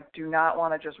cannot, do not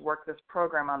want to just work this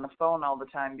program on the phone all the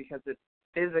time because it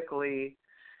physically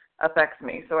affects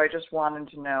me. So I just wanted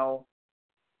to know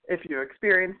if you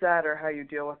experience that or how you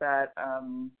deal with that.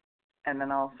 And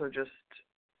then also just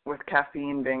with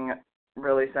caffeine being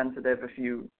really sensitive, if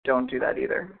you don't do that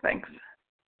either. Thanks.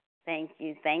 Thank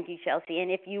you, Chelsea.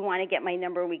 And if you want to get my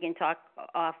number, we can talk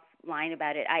offline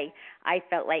about it. I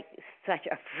felt like such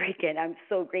a freak, and I'm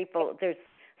so grateful. There's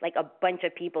like a bunch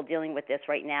of people dealing with this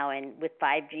right now, and with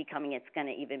 5G coming, it's going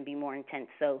to even be more intense.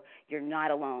 So you're not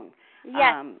alone.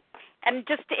 Yes. And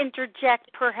just to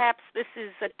interject, perhaps this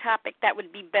is a topic that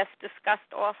would be best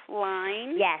discussed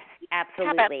offline. Yes,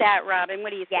 absolutely. How about that, Robin?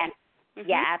 What do you think? Mm-hmm.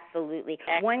 Yeah, absolutely.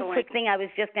 Excellent. One quick thing I was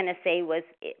just going to say was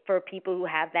for people who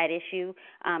have that issue,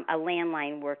 a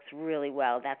landline works really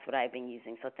well. That's what I've been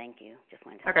using, so thank you. Just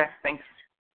wanted to Okay, thanks.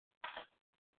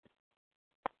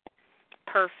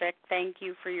 Perfect. Thank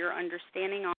you for your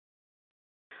understanding.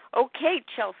 Okay,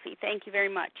 Chelsea, thank you very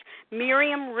much.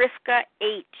 Miriam Rivka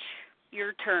H.,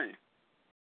 your turn.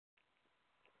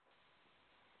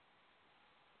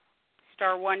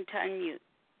 Star 1 to unmute.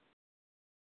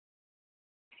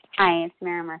 Hi, it's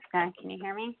Miriam Rivka. Can you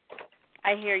hear me?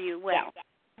 I hear you well.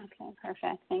 Okay,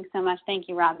 perfect. Thanks so much. Thank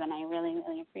you, Robin. I really,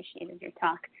 really appreciated your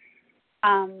talk.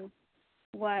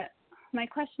 What my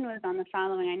question was on the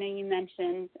following. I know you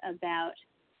mentioned about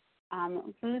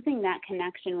losing that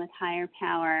connection with higher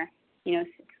power,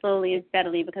 slowly and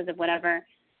steadily because of whatever,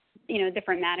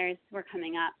 different matters were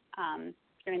coming up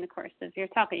during the course of your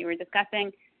talk that you were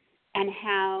discussing, and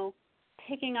how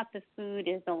picking up the food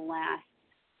is the last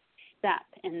step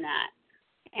in that.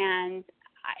 And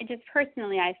I just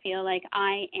personally, I feel like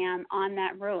I am on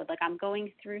that road. Like I'm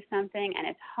going through something and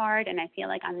it's hard and I feel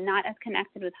like I'm not as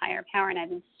connected with higher power, and I've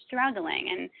been struggling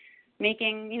and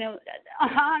making,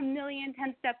 1,000,000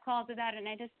 10-step calls about it, and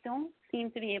I just don't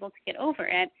seem to be able to get over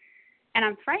it. And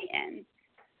I'm frightened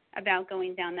about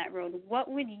going down that road. What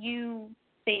would you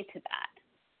say to that?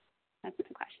 That's the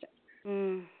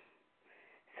question.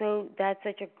 So that's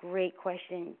such a great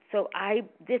question. So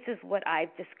this is what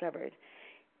I've discovered,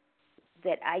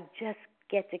 that I just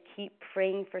get to keep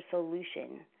praying for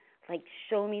solution. Like,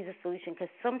 show me the solution, because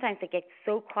sometimes I get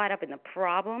so caught up in the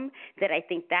problem that I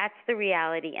think that's the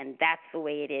reality and that's the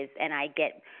way it is, and I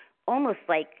get almost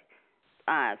like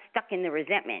stuck in the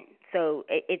resentment. So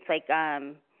it's like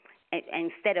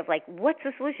instead of like, what's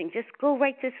the solution? Just go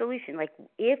right to the solution. Like,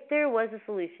 if there was a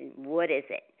solution, what is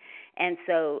it? And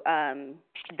so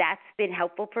that's been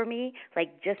helpful for me,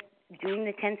 like just doing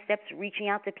the 10 steps, reaching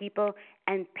out to people,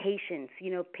 and patience.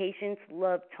 Patience,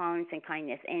 love, tolerance, and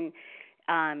kindness. And,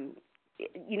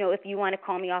 if you want to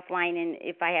call me offline and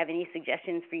if I have any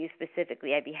suggestions for you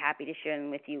specifically, I'd be happy to share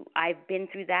them with you. I've been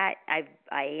through that.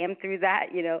 I am through that,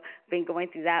 been going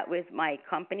through that with my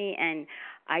company. And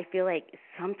I feel like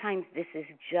sometimes this is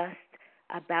just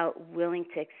about willing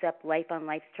to accept life on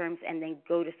life's terms and then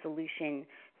go to solution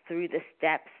through the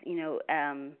steps,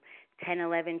 10,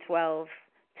 11, 12,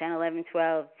 10, 11,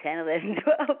 12, 10, 11,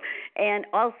 12, and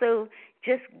also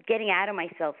just getting out of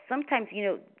myself. Sometimes,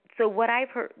 so what I've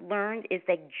learned is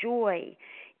that joy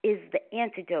is the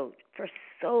antidote for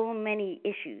so many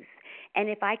issues. And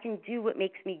if I can do what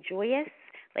makes me joyous,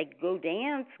 like go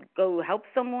dance, go help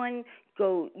someone,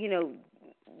 go,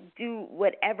 do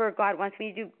whatever God wants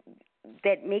me to do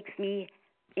that makes me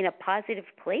in a positive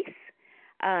place,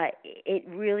 it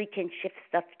really can shift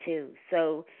stuff too.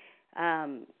 So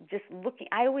just looking,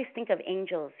 I always think of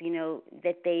angels,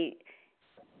 that they,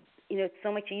 it's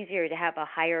so much easier to have a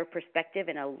higher perspective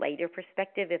and a lighter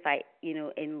perspective if I,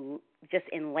 just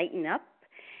enlighten up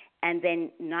and then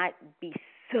not be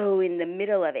so in the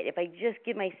middle of it. If I just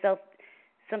give myself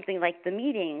something like the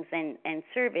meetings and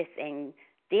service and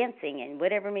dancing and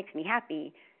whatever makes me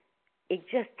happy, it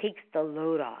just takes the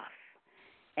load off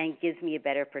and gives me a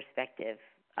better perspective.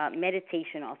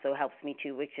 Meditation also helps me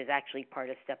too, which is actually part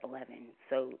of step 11.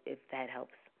 So if that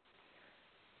helps.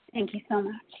 Thank you so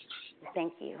much.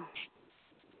 Thank you.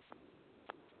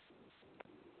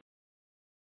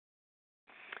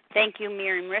 Thank you,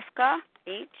 Miriam Rivka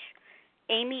H.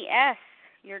 Amy S.,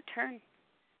 your turn.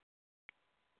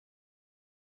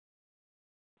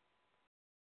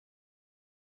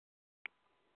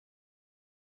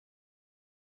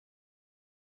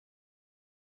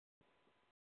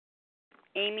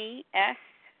 Amy S.,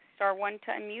 star 1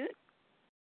 to unmute.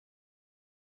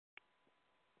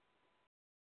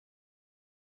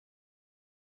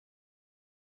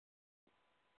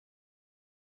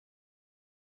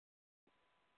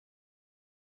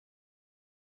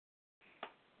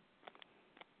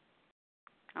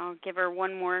 I'll give her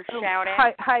one more shout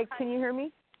out. Hi, can you hear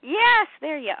me? Yes,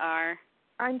 there you are.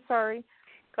 I'm sorry.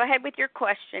 Go ahead with your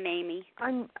question, Amy.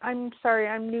 I'm sorry.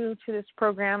 I'm new to this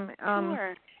program.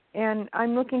 Sure. And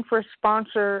I'm looking for a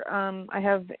sponsor. I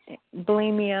have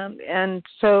bulimia, and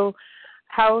so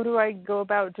how do I go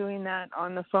about doing that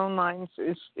on the phone lines?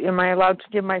 Am I allowed to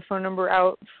give my phone number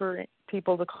out for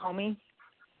people to call me?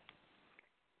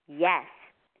 Yes.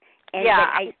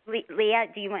 And Leah,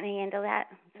 do you want to handle that?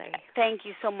 Sorry. Thank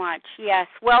you so much. Yes,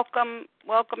 welcome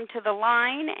to the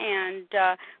line,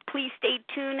 and please stay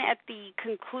tuned at the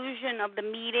conclusion of the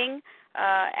meeting.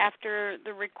 After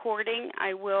the recording,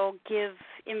 I will give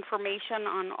information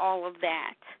on all of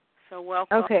that. So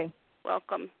welcome. Okay.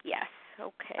 Welcome. Yes.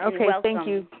 Okay. Okay. Welcome. Thank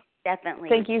you. Definitely.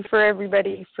 Thank you for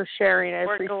everybody for sharing. I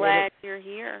appreciate it. We're glad you're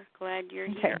here. Glad you're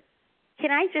here.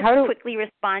 Can I just quickly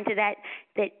respond to that?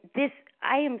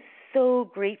 I am so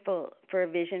grateful for a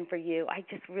vision for you. I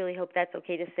just really hope that's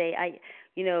okay to say.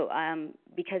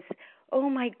 Because oh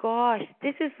my gosh,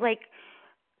 this is like,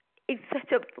 it's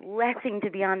such a blessing to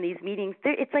be on these meetings.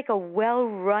 It's like a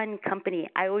well-run company.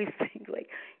 I always think, like,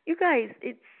 you guys,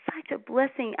 it's such a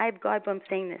blessing. God, I'm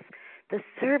saying this. The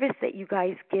service that you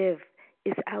guys give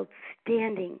is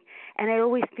outstanding. And I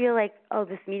always feel like, oh,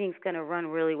 this meeting's going to run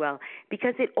really well,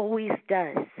 because it always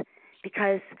does.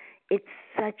 Because it's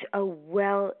such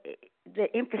the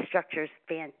infrastructure is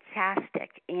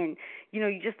fantastic. And,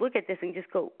 you just look at this and just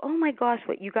go, oh my gosh,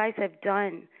 what you guys have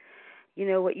done.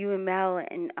 What you and Mel,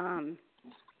 and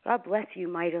God bless you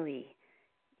mightily.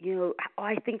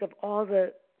 I think of all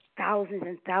the thousands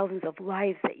and thousands of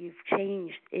lives that you've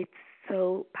changed. It's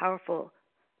so powerful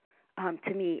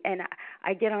to me. And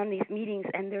I get on these meetings,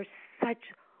 and there's such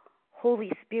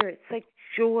Holy Spirit, such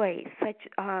joy, such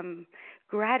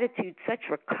gratitude, such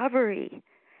recovery,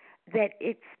 that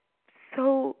it's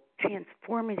so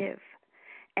transformative.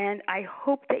 And I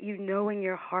hope that you know in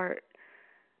your heart,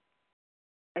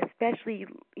 especially,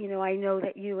 I know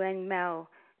that you and Mel,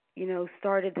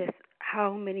 started this,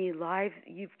 how many lives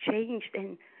you've changed.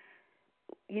 And,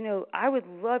 I would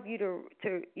love you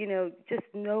to just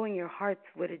know in your hearts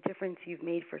what a difference you've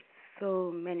made for so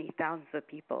many thousands of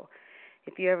people.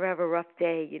 If you ever have a rough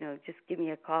day, just give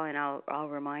me a call and I'll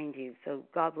remind you. So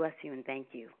God bless you and thank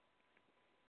you.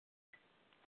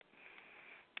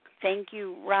 Thank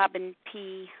you, Robin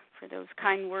P., for those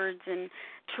kind words, and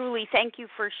truly thank you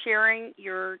for sharing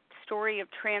your story of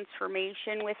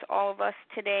transformation with all of us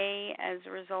today as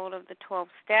a result of the 12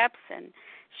 steps, and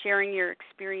sharing your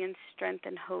experience, strength,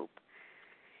 and hope.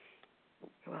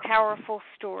 Powerful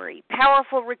story,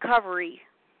 powerful recovery.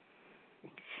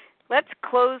 Let's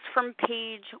close from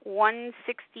page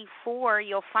 164.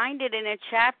 You'll find it in a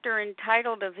chapter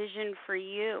entitled A Vision for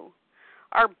You.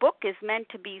 Our book is meant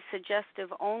to be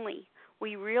suggestive only.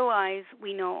 We realize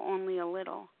we know only a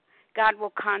little. God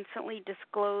will constantly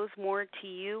disclose more to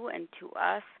you and to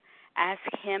us. Ask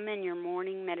Him in your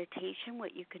morning meditation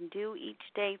what you can do each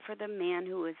day for the man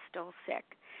who is still sick.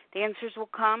 The answers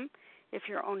will come if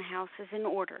your own house is in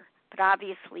order. But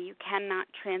obviously you cannot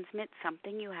transmit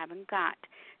something you haven't got.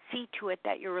 See to it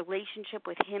that your relationship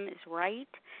with Him is right,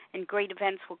 and great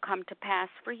events will come to pass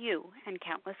for you and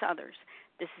countless others.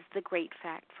 This is the great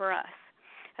fact for us.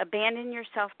 Abandon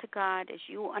yourself to God as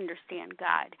you understand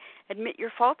God. Admit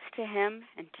your faults to Him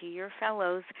and to your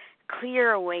fellows.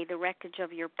 Clear away the wreckage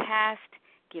of your past.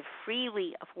 Give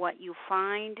freely of what you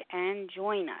find and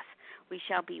join us. We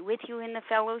shall be with you in the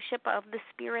fellowship of the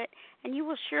Spirit, and you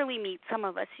will surely meet some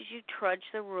of us as you trudge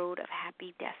the road of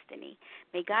happy destiny.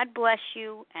 May God bless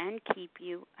you and keep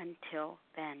you until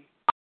then.